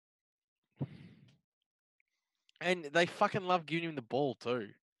 And they fucking love giving him the ball too.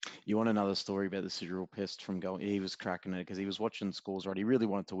 You want another story about the Cyril Pest from going? He was cracking it because he was watching scores right. He really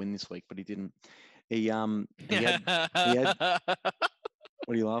wanted to win this week, but he didn't. He had what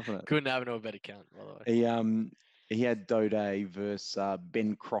are you laughing at? Couldn't have no better count, by the way. He had Dode versus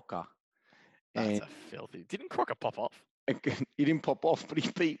Ben Crocker. That's And a filthy. Didn't Crocker pop off? he didn't pop off, but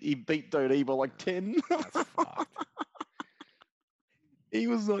he beat Dode by like 10. That's fucked.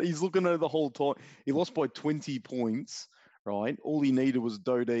 He's looking at it the whole time. He lost by 20 points, right? All he needed was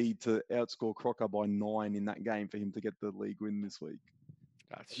Dode to outscore Crocker by 9 in that game for him to get the league win this week.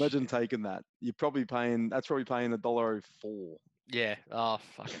 That's Imagine shit. taking that. That's probably paying $1.04. Yeah. Oh,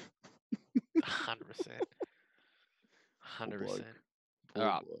 fucking 100%. 100%. Poor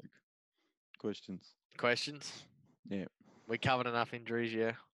Alright. bloke. Questions? Questions? Yeah. We covered enough injuries,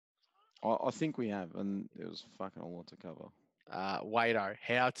 yeah. I think we have, and there was fucking a lot to cover. Wado,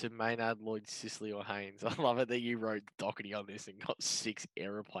 how to Maynard, Lloyd, Sicily, or Haynes? I love it that you wrote Doherty on this and got 6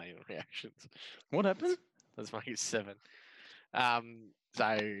 aeroplane reactions. What happened? Let's make it 7.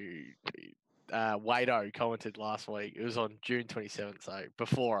 Wado commented last week. It was on June 27th, so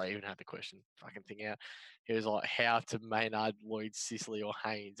before I even had the question fucking thing out. He was like, how to Maynard, Lloyd, Sicily, or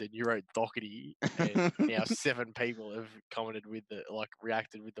Haynes, and you wrote Doherty, and now 7 people have commented with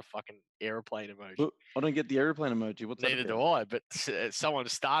reacted with the fucking aeroplane emoji. Well, I don't get the aeroplane emoji. What's Neither that do about? I, but someone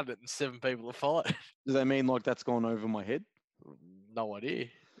started it and 7 people have followed. Does that mean like that's gone over my head? No idea.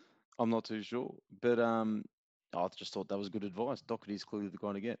 I'm not too sure. But I just thought that was good advice. Doherty's clearly the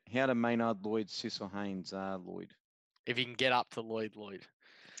guy to get. How to Maynard, Lloyd, Sis or Haynes? Lloyd. If you can get up to Lloyd.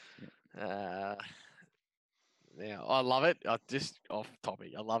 Yeah, I love it. Just off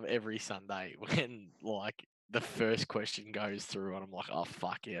topic, I love every Sunday when like the first question goes through and I'm like, oh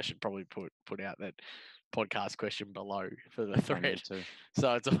fuck yeah, I should probably put out that podcast question below for the I thread. need to.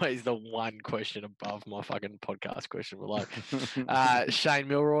 So it's always the one question above my fucking podcast question below. Shane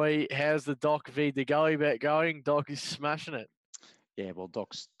Milroy, how's the Doc v De Gully bet going? Doc is smashing it. Yeah, well,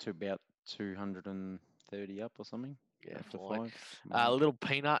 Doc's to about 230 up or something. Yeah, up to fine. 5. Little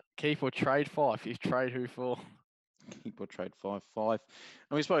peanut, keep or trade 5. You trade who for? Keep or trade 5-5. And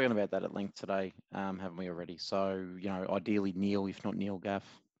we've spoken about that at length today, haven't we already? So, ideally Neil, if not Neil Gaff.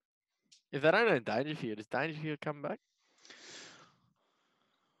 If they don't know Dangerfield, does Dangerfield come back?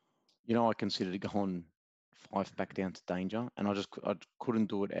 I considered going 5 back down to Danger, and I couldn't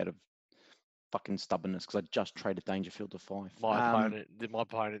do it out of fucking stubbornness because I just traded Dangerfield to 5. My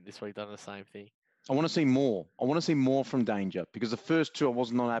opponent this week done the same thing. I want to see more. I want to see more from Danger because the first 2 I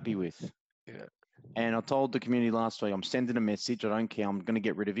was not happy with. Yeah. And I told the community last week, I'm sending a message. I don't care. I'm going to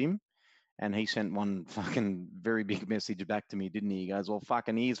get rid of him. And he sent one fucking very big message back to me, didn't he? He goes, well,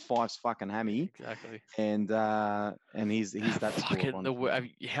 fucking, here's 5's fucking hammy. Exactly. And he's that fucking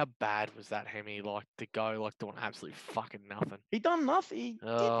how bad was that hammy? Like to go like doing absolutely fucking nothing. He done nothing. He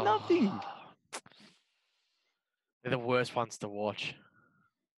did nothing. They're the worst ones to watch.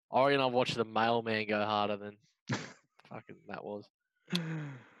 I reckon I'll watch the mailman go harder than fucking that was.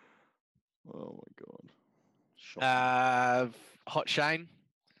 Oh my god. Hot Shane.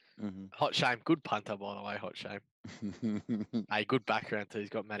 Mm-hmm. Hot Shane, good punter by the way. Hot Shane. Hey, good background too. He's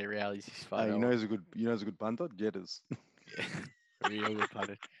got Matty Rowley's photo. Hey, he's a good punter. Jetters. Yeah, real good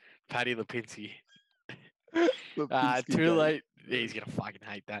punter. Paddy Lipinski. Lipinski Too game. late. He's gonna fucking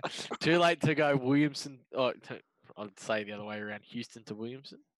hate that. Too late to go Williamson. I'd say the other way around. Houston to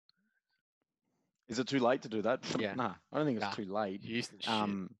Williamson. Is it too late to do that? Yeah. Nah, I don't think it's too late. Houston shit.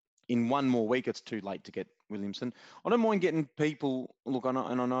 in one more week, it's too late to get Williamson. I don't mind getting people. Look, I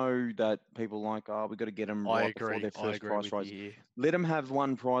know that people like, oh, we got to get them I right before agree. their I first agree price with rise. you here. Let them have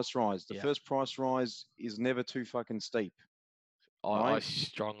one price rise. The Yeah. first price rise is never too fucking steep. I Right?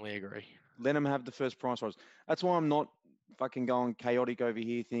 strongly agree. Let them have the first price rise. That's why I'm not fucking going chaotic over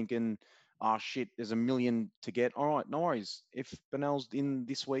here thinking, oh shit, there's a million to get. All right, no worries. If Benell's in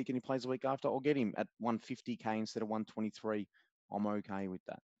this week and he plays the week after, I'll get him at 150k instead of 123. I'm okay with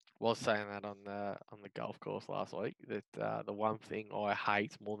that. Was saying that on the golf course last week that the one thing I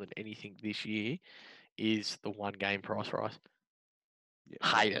hate more than anything this year is the one game price rise. Yeah,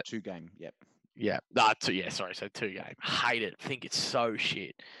 Hate it. 2 game. Yep. Yeah. Sorry. So 2 game. Hate it. Think it's so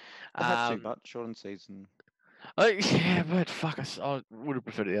shit. I have to, but shortened season. Yeah, but fuck us. I would have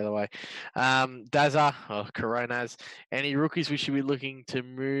preferred it the other way. Dazza or Coronas. Any rookies we should be looking to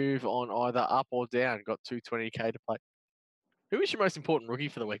move on either up or down? Got 220k to play. Who is your most important rookie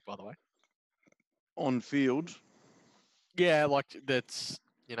for the week, by the way? On field. Yeah, like that's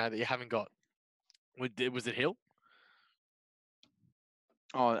that you haven't got. Was it Hill?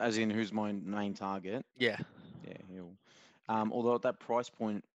 Oh, as in who's my main target? Yeah. Yeah, Hill. Although at that price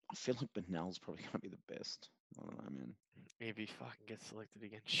point, I feel like Benell's probably going to be the best. I don't know, man. If he fucking gets selected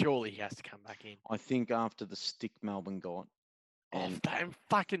again, surely he has to come back in. I think after the stick Melbourne got, and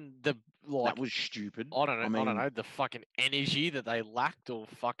fucking that was stupid. I don't know the fucking energy that they lacked or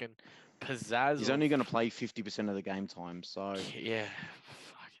fucking pizzazz. He's only going to play 50% of the game time, so yeah.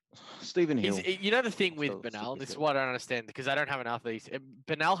 Stephen Hill. You know the thing with Benell, this is what I don't understand because I don't have enough of these.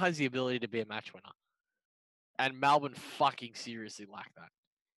 Benell has the ability to be a match winner, and Melbourne fucking seriously lack that.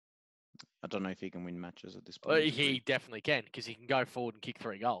 I don't know if he can win matches at this point. He definitely can because he can go forward and kick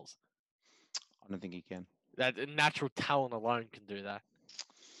 3 goals. I don't think he can. That natural talent alone can do that.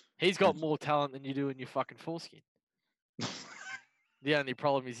 He's got more talent than you do in your fucking foreskin. The only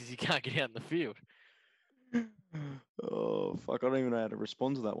problem is he can't get out in the field. Oh fuck! I don't even know how to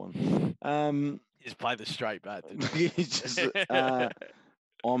respond to that one. Just play the straight bat. I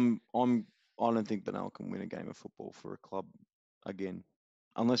don't think Benell can win a game of football for a club again,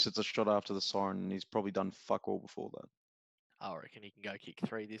 unless it's a shot after the siren, and he's probably done fuck all before that. I reckon he can go kick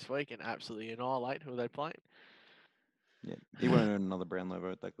 3 this week and absolutely annihilate who are they playing. Yeah, he won't earn another Brownlow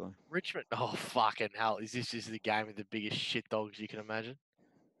vote, that guy. Richmond. Oh fucking hell! Is this just the game of the biggest shit dogs you can imagine?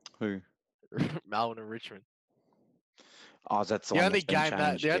 Who? Melbourne and Richmond. Oh, that's the only game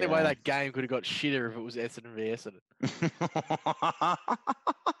the only way that game could have got shitter if it was Essendon v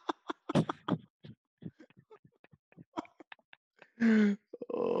Essendon.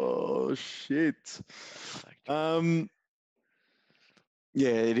 Oh shit.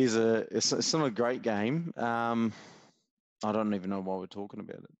 Yeah, it is it's not a great game. I don't even know why we're talking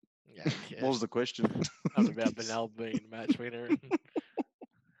about it. Yeah. What was the question? That was about Benell being a match winner. And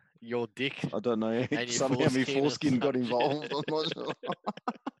your dick. I don't know. Somehow my foreskin got involved. I'm not sure.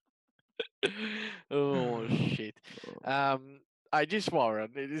 Oh shit. I just worry.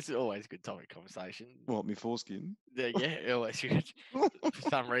 This is always a good topic conversation. What, me foreskin? Yeah, always good. For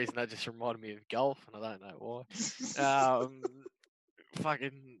some reason, that just reminded me of golf, and I don't know why.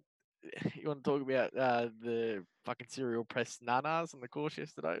 Fucking, you want to talk about the fucking cereal press nanas on the course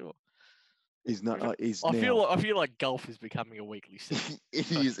yesterday? Or? He's not. I feel like golf is becoming a weekly thing.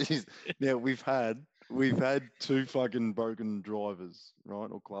 It is. Now we've had 2 fucking broken drivers, right,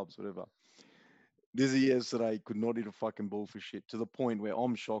 or clubs, whatever. Dizzy yesterday could not hit a fucking ball for shit to the point where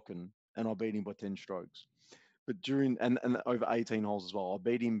I'm shocking and I beat him by 10 strokes. But during and over 18 holes as well, I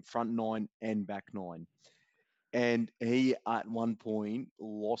beat him front 9 and back 9. And he at one point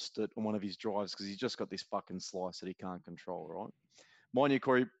lost it on one of his drives because he's just got this fucking slice that he can't control, right? Mind you,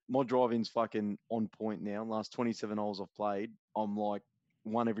 Corey, my driving's fucking on point now. Last 27 holes I've played, I'm like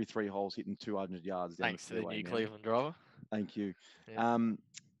 1 every 3 holes hitting 200 yards down Thanks the to the new Cleveland driver. Thank you.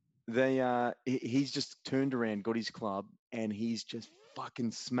 Yeah. He's just turned around, got his club, and he's just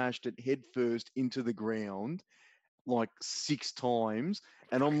fucking smashed it head first into the ground like 6 times.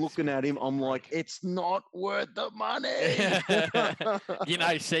 And I'm looking at him, I'm like, it's not worth the money.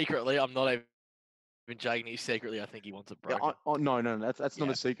 Secretly, I'm not even joking. Secretly, I think he wants it broken. No, that's not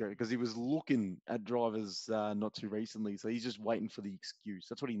a secret because he was looking at drivers not too recently, so he's just waiting for the excuse.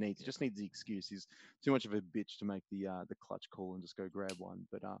 That's what he needs. He just needs the excuse. He's too much of a bitch to make the clutch call and just go grab one.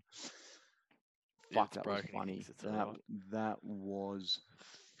 But fuck, that was funny. That was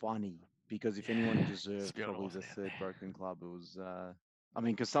funny because if anyone deserved probably the 3rd broken club, it was.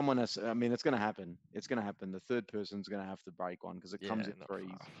 Because someone has. It's going to happen. It's going to happen. The 3rd person's going to have to break one because it comes at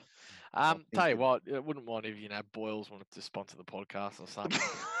 3s. Tell you what, I wouldn't mind if Boyles wanted to sponsor the podcast or something.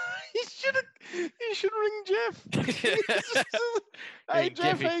 You should ring Jeff. Hey Ring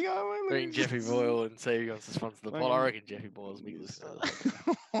Jeff, Jeffy- how you going? Ring Jeffy Boyle and see who wants to sponsor the pod. I reckon Jeffy Boyle's a big listener to the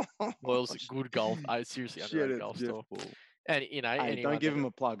podcast. Boyle's good golf. Seriously Shit, underrated it's golf Jeff store. Ball. And Hey, anyone don't give that, him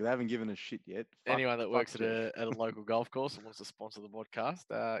a plug. They haven't given us shit yet. Fuck, anyone that fuck works at Jeff. a local golf course and wants to sponsor the podcast,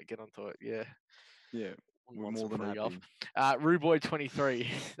 get onto it. Yeah. Yeah, Wouldn't we're want more some than free golf. happy. Ruboy23.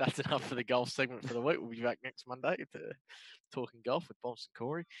 That's enough for the golf segment for the week. We'll be back next Monday to talking golf with Bombs and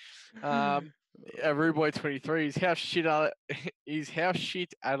Corey. Ruboy23 is how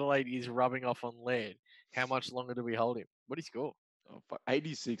shit Adelaide is rubbing off on Laird. How much longer do we hold him? What did he score? Oh, fuck,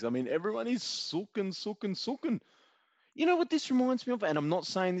 86. I mean, everyone is sooking. You know what this reminds me of? And I'm not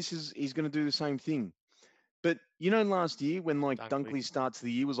saying he's going to do the same thing. But you know, last year when like Dunkley starts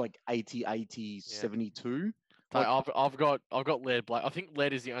the year was like 80, 80, 72. Like, I've got Laird Black. I think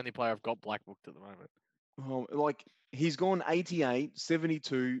Laird is the only player I've got black booked at the moment. Like he's gone 88,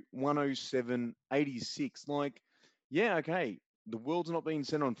 72, 107, 86. Like, yeah, okay. The world's not being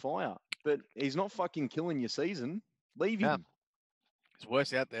set on fire, but he's not fucking killing your season. Leave him. It's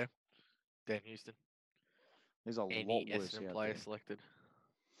worse out there. Dan Houston. There's a lot worse Essendon out player there. selected.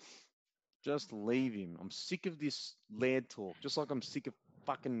 Just leave him. I'm sick of this Laird talk. Just like I'm sick of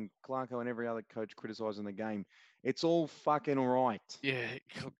fucking Clarko and every other coach criticising the game. It's all fucking all right. Yeah,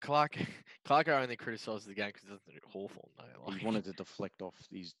 Clarko only criticises the game because he doesn't do Hawthorn though. Like, He wanted to deflect off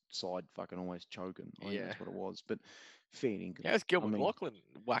his side fucking almost choking. I think that's what it was. But fair income. Yeah, it's Gil McLaughlin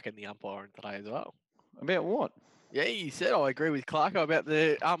whacking the umpire today as well. About what? Yeah, he said I agree with Clarko about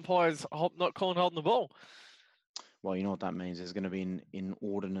the umpires not holding the ball. Well, you know what that means. There's going to be an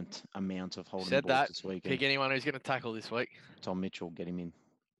inordinate amount of holding balls this weekend. Pick anyone who's going to tackle this week. Tom Mitchell, get him in.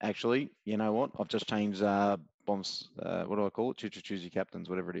 Actually, you know what? I've just changed Bombs. What do I call it? Choose your captains,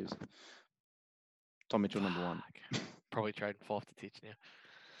 whatever it is. Tom Mitchell, number one. Probably trading 5 to Titch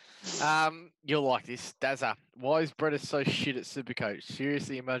now. You'll like this. Dazza, why is Bretta so shit at Supercoach?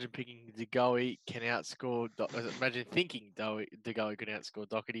 Seriously, imagine picking DeGoey can outscore. Imagine thinking DeGoey can outscore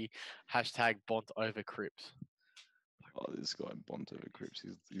Doherty. Hashtag Bont over Cripps. Oh, this guy Bont over Cripps.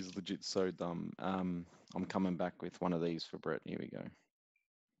 He's legit so dumb. I'm coming back with one of these for Brett. Here we go.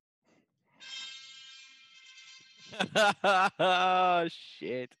 Oh,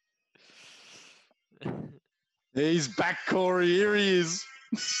 shit. He's back, Corey. Here he is.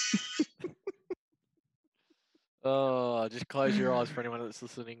 Oh, just close your eyes for anyone that's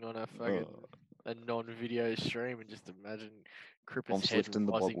listening on a non-video stream and just imagine Cripps' head lifting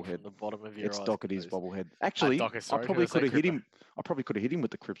the rising bobblehead. from the bottom of your eyes. It's Doherty's bobblehead. Actually, I probably could have hit him. I probably could have hit him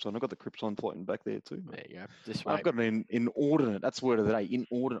with the Cripps on. I've got the Cripps on floating back there too. There you go. Just I've got an inordinate. That's the word of the day.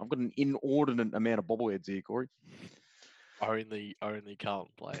 Inordinate. I've got an inordinate amount of bobbleheads here, Corey. Only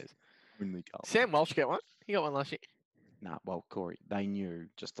Carlton players. Only Carlton. Sam Walsh get one. He got one last year. Nah, well, Corey, they knew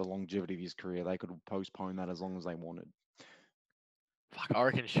just the longevity of his career. They could postpone that as long as they wanted. Fuck, I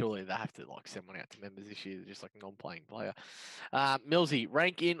reckon surely they have to send one out to members this year, just like a non-playing player. Millsy,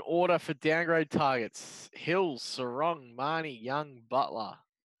 rank in order for downgrade targets. Hills, Sarong, Marnie, Young, Butler.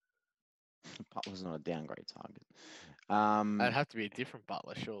 Butler's not a downgrade target. That'd have to be a different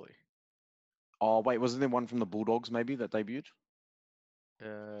Butler, surely. Oh, wait, wasn't there one from the Bulldogs maybe that debuted?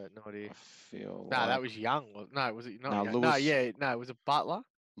 No idea. I feel that was Young. No, was it not? No, Young? Lewis, no, was it Butler?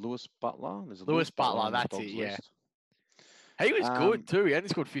 Lewis Butler? There's a Lewis Butler, on the that's Dogs it, yeah. list. He was good too. He only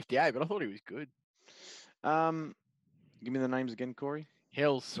scored 58, but I thought he was good. Give me the names again, Corey.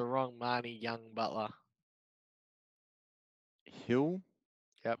 Hill, Sarong, Marnie, Young, Butler. Hill?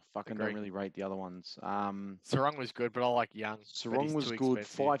 Yep. Fucking don't really rate the other ones. Sarong was good, but I like Young. Sarong was good.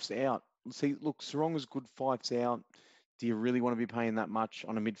 Fife's out. See, look, Sarong was good. Fife's out. Do you really want to be paying that much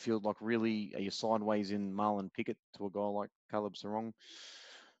on a midfield? Like, really, are you sideways in Marlon Pickett to a guy like Caleb Sarong?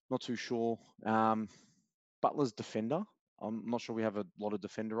 Not too sure. Butler's defender. I'm not sure we have a lot of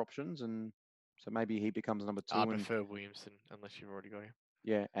defender options, and so maybe he becomes number 2. I prefer Williamson, unless you've already got him.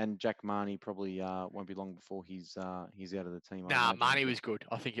 Yeah, and Jack Marnie probably won't be long before he's out of the team. Nah, Marnie was good.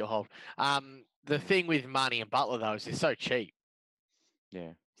 I think he'll hold. The thing with Marnie and Butler though is they're so cheap.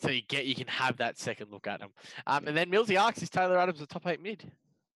 Yeah. So you can have that second look at them. And then Millsy asks, is Taylor Adams a top 8 mid?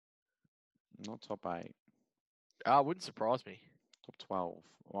 Not top 8. Wouldn't surprise me. Top 12.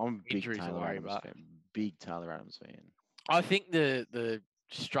 Well, I'm a big Taylor Adams fan. Big Taylor Adams fan. I think the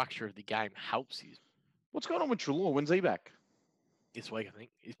structure of the game helps you. What's going on with Treloar? When's he back? This week, I think.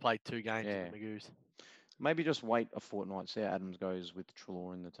 He's played 2 games in the Magoos. Maybe just wait a fortnight, see how Adams goes with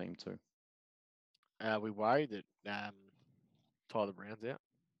Treloar in the team too. We worried that Tyler Brown's out.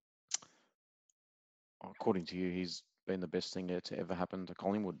 According to you, he's been the best thing to ever happen to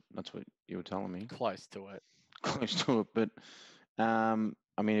Collingwood. That's what you were telling me. Close to it. Close to it, but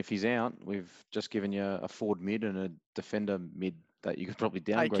I mean, if he's out, we've just given you a forward mid and a defender mid that you could probably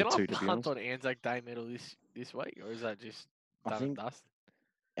Hey, downgrade can I to be punt honest. on Anzac Day medal this week, or is that just I done and think dusted?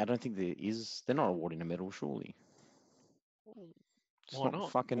 I don't think there is. They're not awarding a medal, surely. It's Why not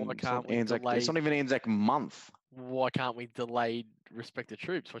not? fucking. Why It's not can't we Anzac. It's delay? not even Anzac month. Why can't we delay respect to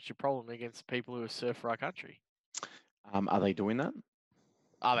troops? What's your problem against people who serve for our country? Are they doing that?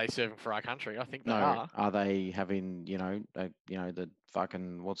 Are they serving for our country? I think they No. are. Are they having the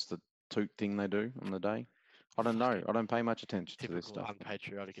fucking what's the toot thing they do on the day? I don't know. Fucking I don't pay much attention to this Typical stuff.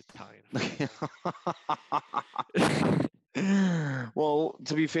 unpatriotic Italian. Well,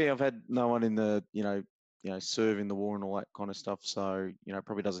 to be fair, I've had no one in the serving the war and all that kind of stuff, so it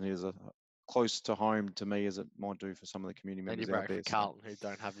probably doesn't hit as close to home to me as it might do for some of the community And members you out break there. for Carlton, who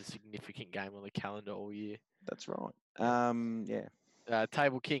don't have a significant game on the calendar all year. That's right. Yeah.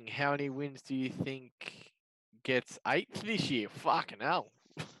 Table King, how many wins do you think gets 8th this year? Fucking hell.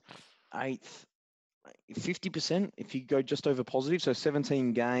 8th, 50%. If you go just over positive, so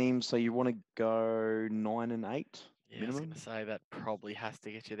 17 games, so you want to go 9 and 8 Yeah, minimum. I was going to say that probably has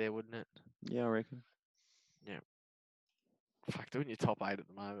to get you there, wouldn't it? Yeah, I reckon. Yeah. Fuck, doing your top 8 at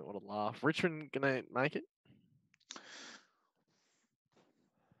the moment, what a laugh. Richmond going to make it?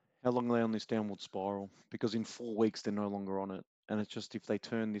 How long are they on this downward spiral? Because in 4 weeks they're no longer on it, and it's just if they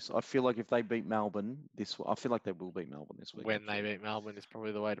turn this. I feel like if they beat Melbourne I feel like they will beat Melbourne this week. When they beat Melbourne is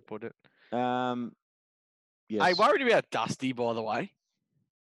probably the way to put it. Yes. Hey, worried about Dusty, by the way.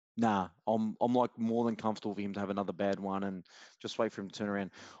 Nah, I'm like more than comfortable for him to have another bad one and just wait for him to turn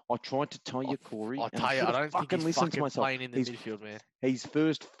around. I tried to tell you, Corey, I and tell you, I don't think fucking he's listened to fucking myself. playing in the midfield, man. His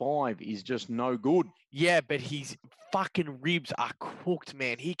first 5 is just no good. Yeah, but his fucking ribs are cooked,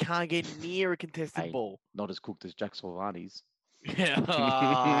 man. He can't get near a contested ball. Not as cooked as Jack Silvani's. Yeah,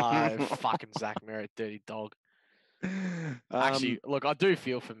 fucking Zach Merritt, dirty dog. Actually, look, I do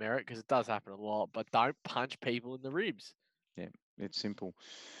feel for Merritt because it does happen a lot, but don't punch people in the ribs. Yeah, it's simple.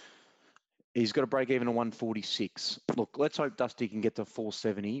 He's got to break even at 146. Look, let's hope Dusty can get to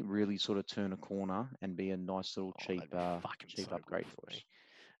 470, really sort of turn a corner and be a nice little cheap upgrade for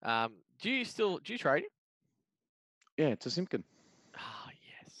us. Do you trade him? Yeah, it's a Simpkin. Ah,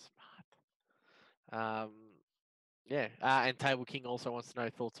 yes, smart. Yeah. And Table King also wants to know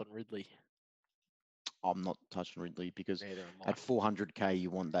thoughts on Ridley. I'm not touching Ridley because at 400k you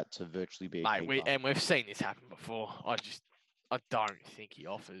want that to virtually be a keeper. And we've seen this happen before. I don't think he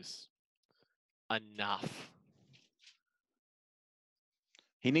offers enough.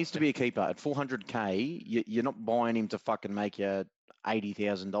 He needs to be a keeper at 400k. You're not buying him to fucking make you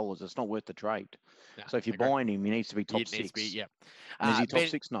 $80,000. It's not worth the trade. No, so if you're buying him, he needs to be top 6. Needs to be, yeah. And is he top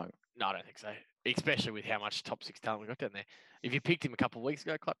 6? No. No, I don't think so. Especially with how much top 6 talent we got down there. If you picked him a couple of weeks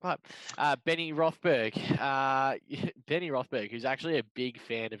ago, clap, clap. Benny Rothberg. Benny Rothberg, who's actually a big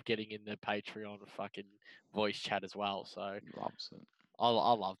fan of getting in the Patreon fucking voice chat as well. So loves it. I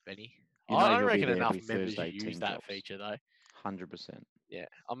love Benny. I don't reckon enough members use that feature though. 100%. Yeah,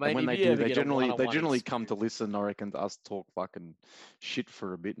 I mean, when they do, they generally come to listen. I reckon to us talk fucking shit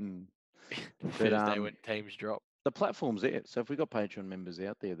for a bit and Thursday when teams drop. The platform's there. So if we got Patreon members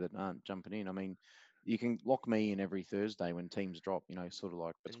out there that aren't jumping in, I mean, you can lock me in every Thursday when teams drop. Sort of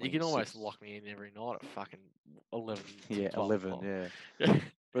like between. You can almost lock me in every night at fucking 11. Yeah, 11. Yeah.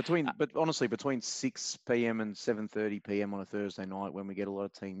 But honestly, between 6 p.m. and 7:30 p.m. on a Thursday night, when we get a lot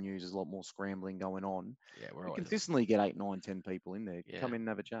of team news, there's a lot more scrambling going on. Yeah, we consistently get 8, 9, 10 people in there. Yeah. Come in and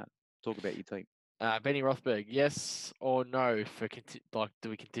have a chat. Talk about your team. Benny Rothberg, yes or no for do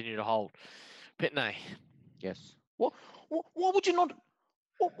we continue to hold? Pitney. Yes. Why would you not?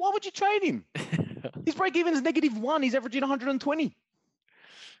 Why would you trade him? His break even is -1. He's averaging 120.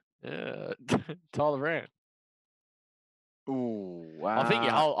 Tyler Brown. Ooh, I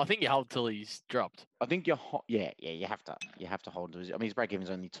think you hold till he's dropped. I think you have to hold. I mean, his break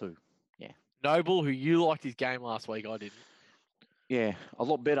even's only 2. Yeah. Noble, who you liked his game last week, I didn't. Yeah, a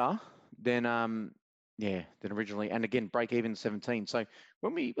lot better than originally. And again, break even 17. So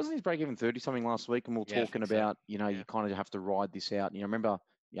wasn't his break even 30 something last week, and we were talking about you kind of have to ride this out. Remember,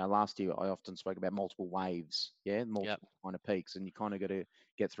 last year I often spoke about multiple waves, multiple kind of peaks, and you kind of got to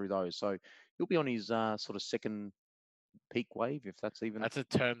get through those. So he'll be on his sort of second peak wave, if that's even. That's a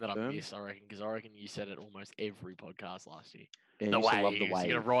term that I miss, I reckon, because I reckon you said it almost every podcast last year. Yeah, the waves. You got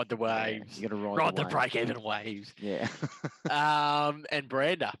to ride the waves. You got to ride the break-even waves. Yeah. And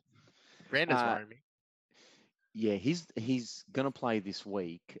Brander's worrying me. Yeah, he's gonna play this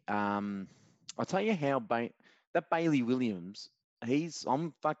week. I'll tell you how that Bailey Williams.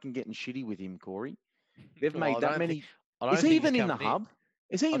 I'm fucking getting shitty with him, Corey. They've made that many. Is he even in the hub?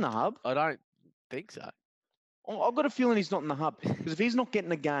 Is he in the hub? I don't think so. I've got a feeling he's not in the hub because if he's not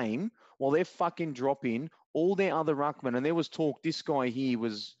getting a game while they're fucking dropping all their other ruckmen, and there was talk this guy here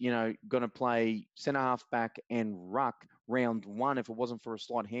was, going to play centre half back and ruck round one if it wasn't for a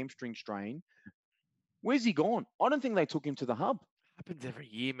slight hamstring strain. Where's he gone? I don't think they took him to the hub. Happens every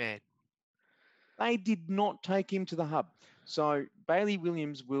year, man. They did not take him to the hub. So Bailey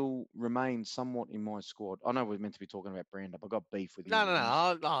Williams will remain somewhat in my squad. I know we're meant to be talking about Brandup. I got beef with you. No,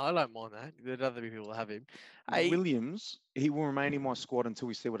 I don't mind that. There's other people that have him. Hey, Williams, he will remain in my squad until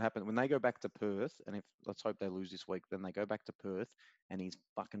we see what happens. When they go back to Perth, and if let's hope they lose this week, then they go back to Perth and he's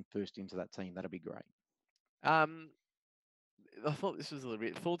fucking first into that team. That'd be great. I thought this was a little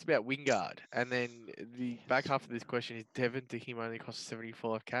bit thoughts about Wingard, and then the back half of this question is Devon to him only costs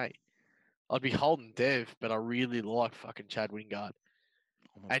 75k. I'd be holding Dev, but I really like fucking Chad Wingard.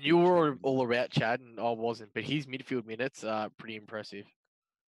 And you were all about Chad, and I wasn't, but his midfield minutes are pretty impressive.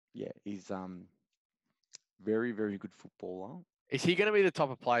 Yeah, he's very, very good footballer. Is he going to be the type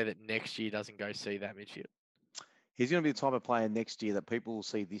of player that next year doesn't go see that midfield? He's going to be the type of player next year that people will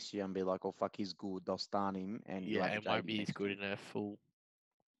see this year and be like, "Oh fuck, he's good." They'll start him, and and won't be as good in a full.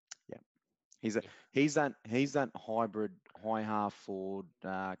 Yeah, he's that hybrid high half forward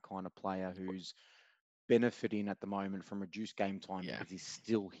kind of player who's benefiting at the moment from reduced game time because he's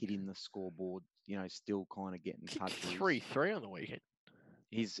still hitting the scoreboard. Still kind of getting touches. 3-3 on the weekend.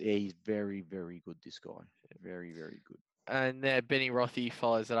 He's very, very good. This guy, very, very good. And Benny Rothy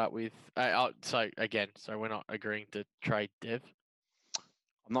follows it up with so we're not agreeing to trade Dev.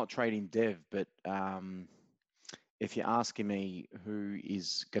 I'm not trading Dev, but if you're asking me who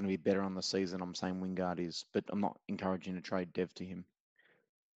is going to be better on the season, I'm saying Wingard is, but I'm not encouraging to trade Dev to him.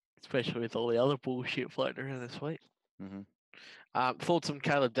 Especially with all the other bullshit floating around this week. Mm-hmm. Thoughts on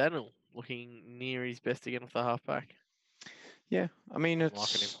Caleb Daniel looking near his best again off the halfback? Yeah, I mean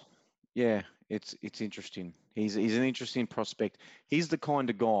it's interesting. He's an interesting prospect. He's the kind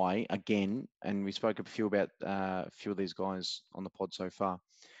of guy again, and we spoke a few about a few of these guys on the pod so far.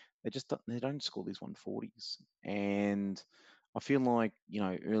 They don't score these 140s, and I feel like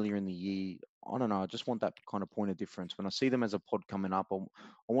earlier in the year, I don't know. I just want that kind of point of difference when I see them as a pod coming up.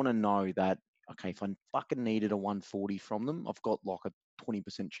 I want to know that okay, if I fucking needed a 140 from them, I've got like a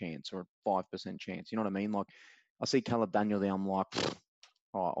 20% chance or a 5% chance. You know what I mean? Like I see Caleb Daniel there, I'm like,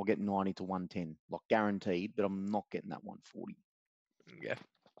 all right, I'll get 90 to 110, like guaranteed, but I'm not getting that 140. Yeah.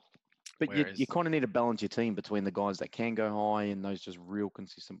 But you kind of need to balance your team between the guys that can go high and those just real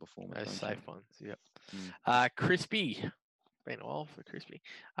consistent performers. Those safe ones, yep. Crispy. Been a while for Crispy.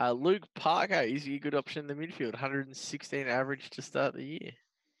 Luke Parker, is he a good option in the midfield? 116 average to start the year.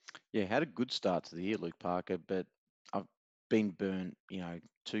 Yeah, had a good start to the year, Luke Parker, but I've been burnt,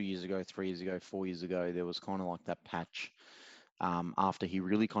 2 years ago, 3 years ago, 4 years ago. There was kind of like that patch after he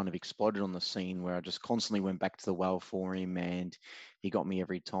really kind of exploded on the scene where I just constantly went back to the well for him and he got me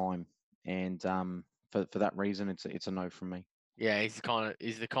every time. And for that reason, it's a no from me. Yeah, he's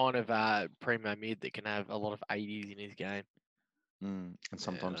the kind of primo mid that can have a lot of 80s in his game. And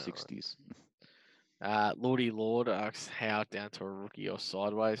sometimes 60s. Lordy Lord asks how down to a rookie or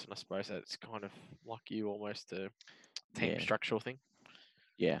sideways, and I suppose that's kind of like you almost a team structural thing.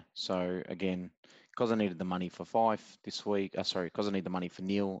 Yeah. So again, because I needed the money for Fife this week, because I need the money for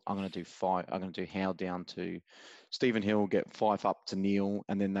Neil, I'm going to do Fife. I'm going to do Howe down to Stephen Hill, get Fife up to Neil,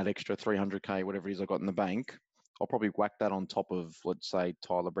 and then that extra 300k, whatever it is I got in the bank, I'll probably whack that on top of, let's say,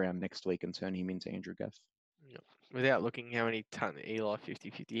 Tyler Brown next week and turn him into Andrew Gaff. Yep. Without looking how many tons, Eli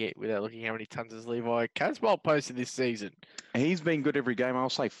 50-58, without looking how many tons has Levi Casbolt posted this season. He's been good every game. I'll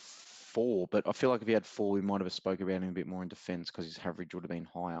say 4, but I feel like if he had 4, we might have spoke about him a bit more in defence because his average would have been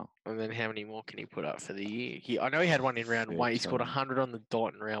higher. And then how many more can he put up for the year? I know he had one in round 1. He scored 100 on the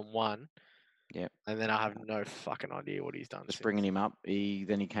dot in round 1. Yeah. And then I have no fucking idea what he's done. Just bringing him up. He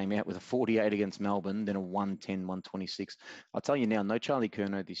came out with a 48 against Melbourne, then a 110, 126. I'll tell you now, no Charlie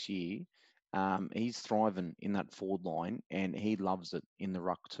Curnow this year. He's thriving in that forward line, and he loves it in the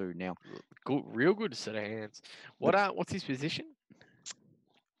ruck too. Now, real good set of hands. What's his position?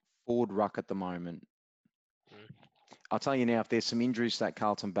 Forward ruck at the moment. I'll tell you now, if there's some injuries to that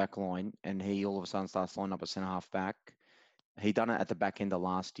Carlton back line, and he all of a sudden starts lining up a centre half back, he done it at the back end of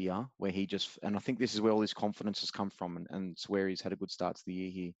last year, where and I think this is where all his confidence has come from, and it's where he's had a good start to the year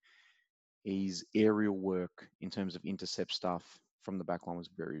here. His aerial work in terms of intercept stuff from the back line was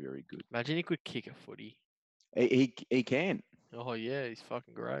very, very good. Imagine he could kick a footy. He can. Oh, yeah, he's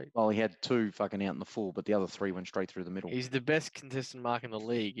fucking great. Well, he had 2 fucking out in the full, but the other 3 went straight through the middle. He's the best contestant mark in the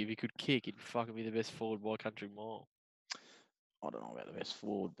league. If he could kick, he'd fucking be the best forward by country mile. I don't know about the best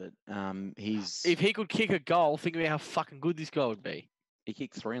forward, but he's... If he could kick a goal, think about how fucking good this guy would be. He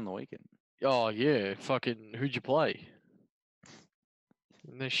kicked 3 on the weekend. Oh yeah, fucking who'd you play?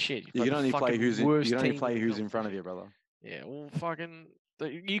 No shit. You You played can the only play fucking who's in. You worst can only team play in the who's in front of competition. you, brother. Yeah, well, fucking.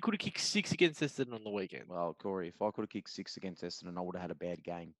 You could have kicked 6 against Essendon on the weekend. Well, Corey, if I could have kicked 6 against Essendon, I would have had a bad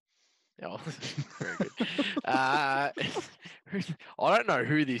game. Oh, very good. I don't know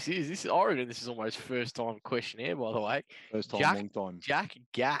who this is. This I reckon this is almost first time questionnaire, by the way. First time, Jack long time. Jack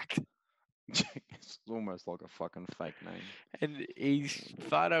Gack, It's almost like a fucking fake name. and his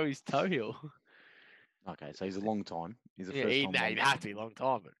photo is Tohill. Okay, so he's a long time. He's a Yeah, first time. he'd have to be a long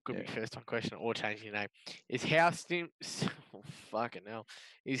time, but could be Yeah. first time question or changing your name. Is how oh, fucking hell.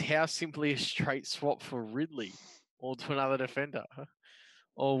 Is how simply a straight swap for Ridley or to another defender?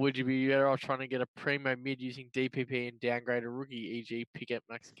 Or would you be better off trying to get a primo mid using DPP and downgrade a rookie, e.g. pick up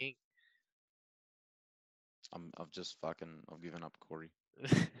Max King? I've given up, Corey.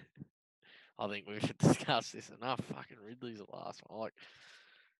 I think we've discussed this enough. Fucking Ridley's the last one. Like,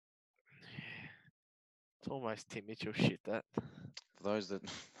 it's almost Tim Mitchell shit, that. For those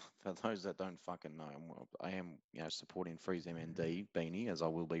that don't fucking know, I am supporting Freeze MND Beanie, as I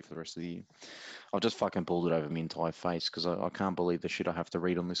will be for the rest of the year. I've just fucking pulled it over my entire face because I can't believe the shit I have to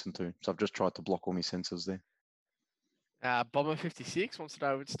read and listen to. So I've just tried to block all my senses there. Bomber56 wants to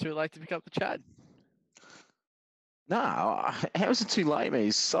know if it's too late to pick up the Chad. No, how is it too late, mate?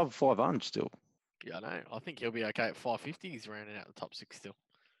 He's sub 500 still. Yeah, I know. I think he'll be okay at 550. He's rounding out the top 6 still.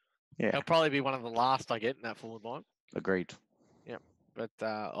 Yeah. He'll probably be one of the last I get in that forward line. Agreed. But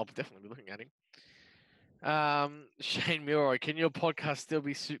I'll definitely be looking at him. Shane Milroy, can your podcast still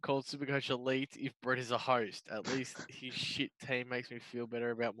be called Supercoach Elite if Brett is a host? At least his shit team makes me feel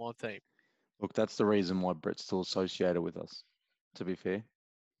better about my team. Look, that's the reason why Brett's still associated with us, to be fair.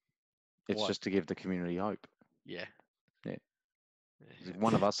 It's What? just to give the community hope. Yeah. Yeah. If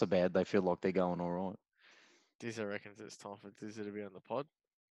one of us are bad, they feel like they're going all right. Dizza reckons it's time for Dizza to be on the pod.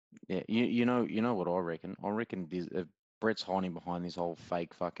 Yeah, you know what I reckon? I reckon Brett's hiding behind this whole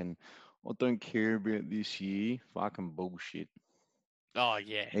fake fucking, I don't care about this year, fucking bullshit. Oh,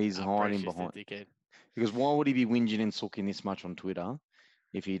 yeah. He's hiding Brett's just a behind. dickhead. Because why would he be whinging and sulking this much on Twitter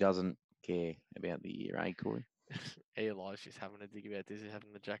if he doesn't care about the year, eh, Corey? Eli's just having a dig about this,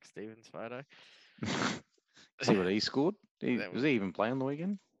 having the Jack Stevens photo. See what he scored? Was he even playing on the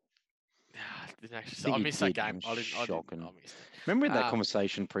weekend? Didn't actually. I missed that game. I missed it. Remember in that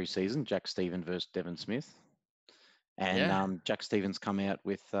conversation pre-season, Jack Stevens versus Devon Smith? And Jack Stevens come out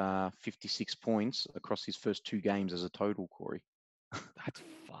with 56 points across his first 2 games as a total, Corey. That's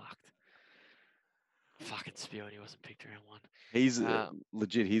fucked. Fucking spewing he wasn't picked around 1. He's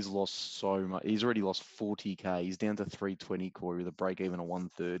legit. He's lost so much. He's already lost 40k. He's down to 320, Corey, with a break even of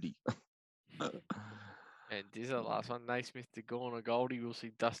 130. And this is the last one. Naismith to Gorn or Goldie. We'll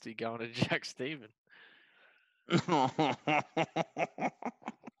see Dusty going to Jack Steven.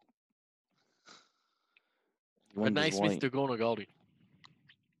 But Naismith to Gorn or Goldie.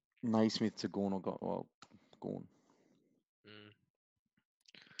 Naismith to Gorn or Gorn.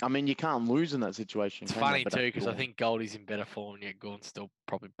 I mean, you can't lose in that situation. It's funny too because I think Goldie's in better form, and yet Gorn still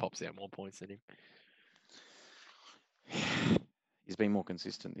probably pops out more points than him. He's been more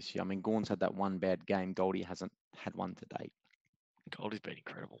consistent this year. I mean, Gorn's had that one bad game. Goldie hasn't had one to date. Goldie's been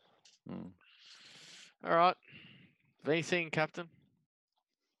incredible. All right. VC captain.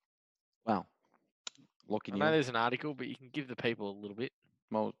 Wow. I know there's an article, but you can give the people a little bit.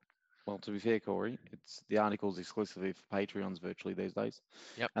 Well, to be fair, Corey, the article's exclusively for Patreons virtually these days.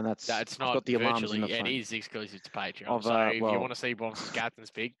 Yep. And that's not got the alarms virtually. in the phone. It is exclusive to Patreon. So if you want to see Bombs'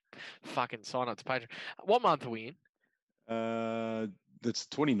 captain's pick, fucking sign up to Patreon. What month are we in? That's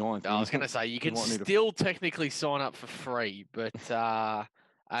 29th. I was going to say, you can still technically sign up for free, but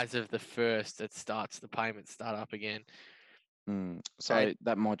as of the 1st, the payments start up again. So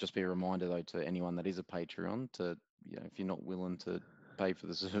that might just be a reminder, though, to anyone that is a Patreon to, if you're not willing to pay for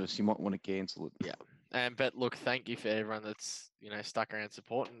the service, you might want to cancel it. Yeah. But look, thank you for everyone that's, stuck around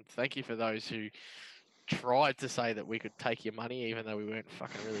supporting. Thank you for those who tried to say that we could take your money, even though we weren't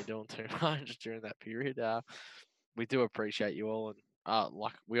fucking really doing too much during that period. We do appreciate you all. And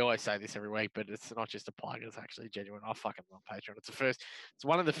like we always say this every week, but it's not just a plug, it's actually genuine. I fucking love Patreon. It's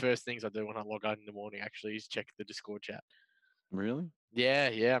one of the first things I do when I log on in the morning, actually, is check the Discord chat. Really? Yeah,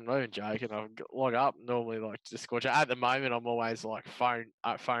 I'm not even joking. I log up normally like Discord chat. At the moment, I'm always like phone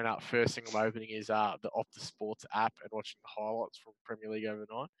up. First thing I'm opening is the Optus Sports app and watching the highlights from Premier League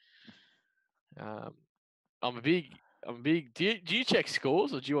overnight. I'm a big. Do you check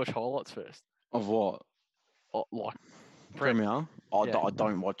scores or do you watch highlights first? Of what? Like Premier. I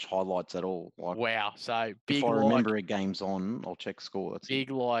don't watch highlights at all. Like, Wow. So if big I like remember a game's on, I'll check score. That's it.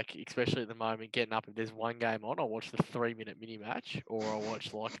 big like, especially at the moment, getting up if there's one game on, I'll watch the 3-minute mini match, or I'll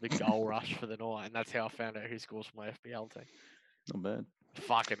watch like the goal rush for the night, and that's how I found out who scores for my FBL team. Not bad.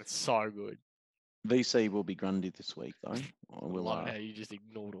 Fucking, it's so good. VC will be Grundy this week, though. I will. Love how you just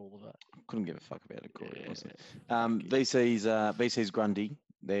ignored all of that. Couldn't give a fuck about it, Corey. Was it? fuck it. VC's Grundy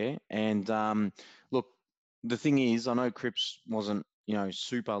there, and look, the thing is, I know Cripps wasn't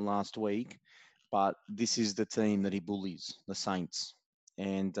super last week, but this is the team that he bullies, the Saints,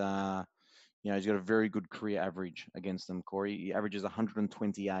 and he's got a very good career average against them. Corey, he averages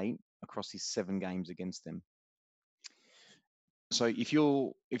 128 across his 7 games against them. So if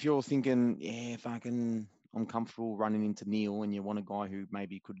you're thinking, yeah, fucking, I'm comfortable running into Neil, and you want a guy who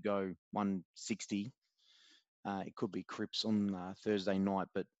maybe could go 160, it could be Cripps on Thursday night.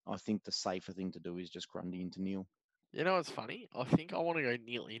 But I think the safer thing to do is just Grundy into Neil. You know what's funny? I think I want to go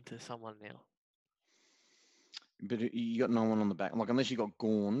Neil into someone now. But you got no one on the back. Like, unless you got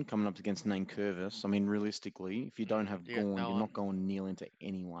Gorn coming up against Nane Curvis. I mean, realistically, if you don't have Gorn, you're not going Neil into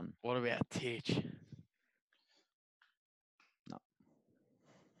anyone. What about Titch? No.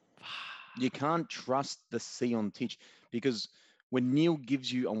 You can't trust the C on Titch, because when Neil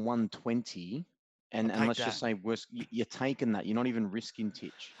gives you a 120, and let's just say worse, you're taking that. You're not even risking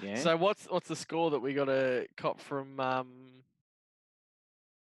Titch. Yeah. So what's the score that we got to cop from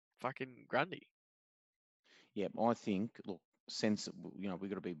fucking Grundy? Yeah, I think, look, sensible. We've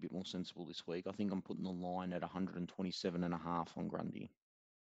got to be a bit more sensible this week. I think I'm putting the line at 127.5 on Grundy.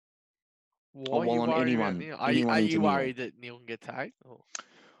 Why are you worried about Neil? Are you worried that Neil can get tagged? Or?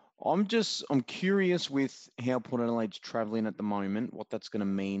 I'm curious with how Port Adelaide's travelling at the moment, what that's going to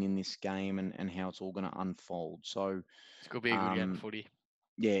mean in this game, and how it's all going to unfold. So it's going to be a good game of footy.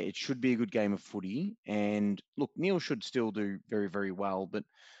 Yeah, it should be a good game of footy. And look, Neil should still do very, very well. But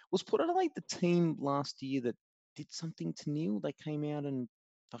was Port Adelaide the team last year that did something to Neil? They came out and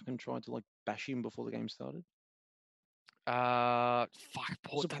fucking tried to bash him before the game started. Fuck,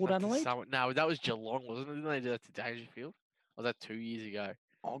 Port Adelaide? No, that was Geelong, wasn't it? Didn't they do that to Dangerfield? Or was that 2 years ago?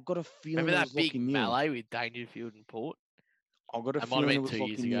 I've got a feeling. Remember that big melee with Dangerfield and Port? I've got a feeling it was 2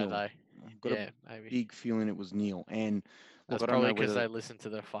 years ago, though. I've got a big feeling it was Neil. And look, that's probably because they listened to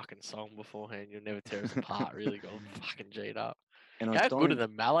the fucking song beforehand. You'll never tear us apart. Really got fucking G'd up. And how good have the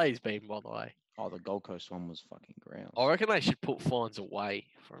melees been, by the way? Oh, the Gold Coast one was fucking ground. I reckon they should put fines away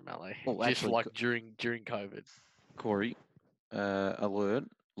for a melee, just like during COVID. Corey, alert.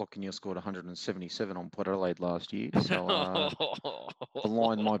 Lockyer scored 177 on Port Adelaide last year, so the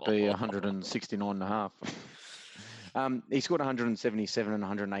line might be 169.5. He scored 177 and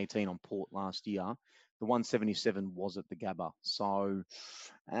 118 on Port last year. The 177 was at the Gabba, so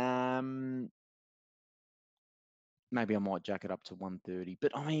maybe I might jack it up to 130.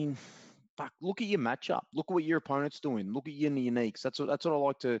 But I mean, fuck, look at your matchup. Look at what your opponent's doing. Look at your uniques. That's what I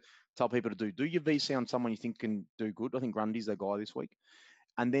like to tell people to do. Do your VC on someone you think can do good. I think Grundy's the guy this week.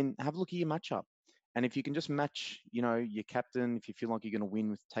 And then have a look at your matchup. And if you can just match, your captain, if you feel like you're going to win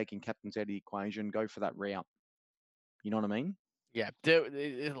with taking captains out of the equation, go for that route. You know what I mean? Yeah.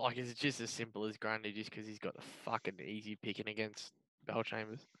 It's just as simple as Grundy, just because he's got the fucking easy picking against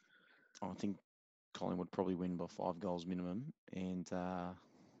Bellchambers. I think Collingwood probably win by 5 goals minimum. And,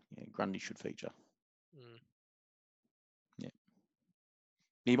 Grundy should feature. Yeah.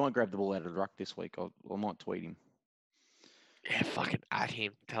 He might grab the ball out of the ruck this week. I might tweet him. Yeah, fucking at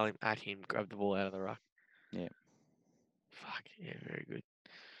him. Tell him at him. Grab the ball out of the ruck. Yeah. Fuck, yeah, very good.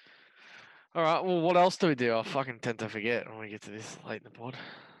 All right, well, what else do we do? I fucking tend to forget when we get to this late in the pod.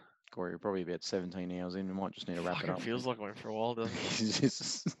 Corey, you're probably about 17 hours in. We might just need to wrap it up. It feels like I went for a while, doesn't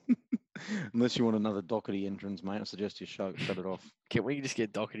it? Unless you want another Doherty entrance, mate, I suggest you shut it off. Can we just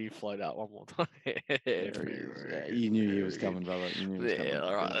get Doherty to float out one more time? You knew he was coming, brother. You knew he was coming.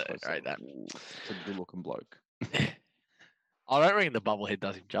 All right, that. It's a good-looking bloke. I don't reckon the bobblehead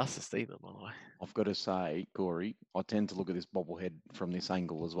does him justice either, by the way. I've got to say, Corey, I tend to look at this bobblehead from this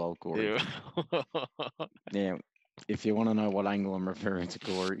angle as well, Corey. Now, if you want to know what angle I'm referring to,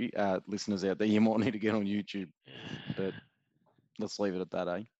 Corey, listeners out there, you might need to get on YouTube. But let's leave it at that,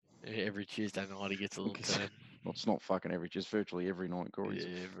 eh? Every Tuesday night he gets a little turn. Well, it's not fucking just virtually every night, Corey.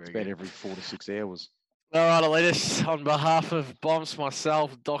 It's about every 4 to 6 hours. All right, Elitis, on behalf of Bombs,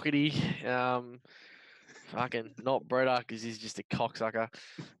 myself, Doherty, fucking not Breda because he's just a cocksucker.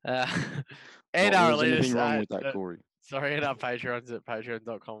 And our Elitis. Anything wrong with that, Corey? Sorry, and our Patreons at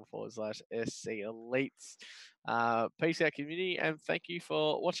patreon.com/SC Elites. Peace out, community, and thank you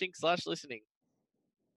for watching/listening.